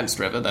chanting against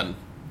River, then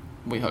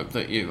we hope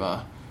that you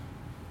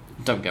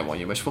don't get what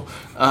you wish for.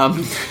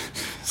 And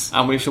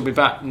we shall be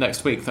back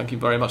next week. Thank you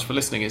very much for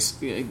listening.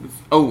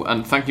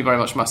 And thank you very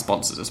much to my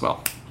sponsors as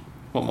well.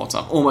 One more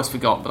time. Almost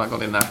forgot, but I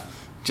got in there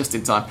just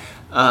in time.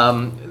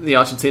 The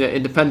Argentina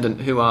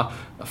Independent, who are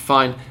a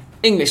fine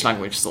English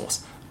language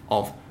source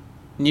of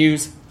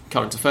news,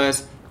 current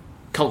affairs,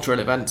 cultural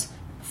events,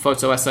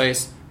 photo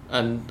essays,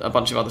 and a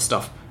bunch of other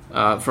stuff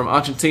from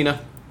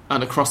Argentina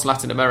and across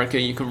Latin America.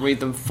 You can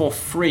read them for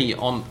free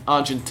on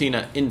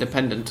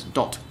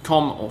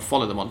argentinaindependent.com or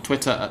follow them on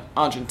Twitter at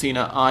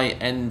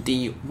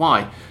ArgentinaIndy.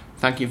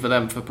 Thank you for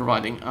them for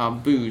providing our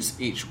booze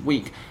each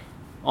week.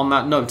 On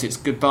that note, it's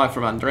goodbye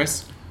from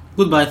Andres.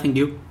 Goodbye, thank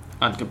you.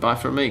 And goodbye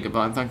from me.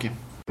 Goodbye and thank you.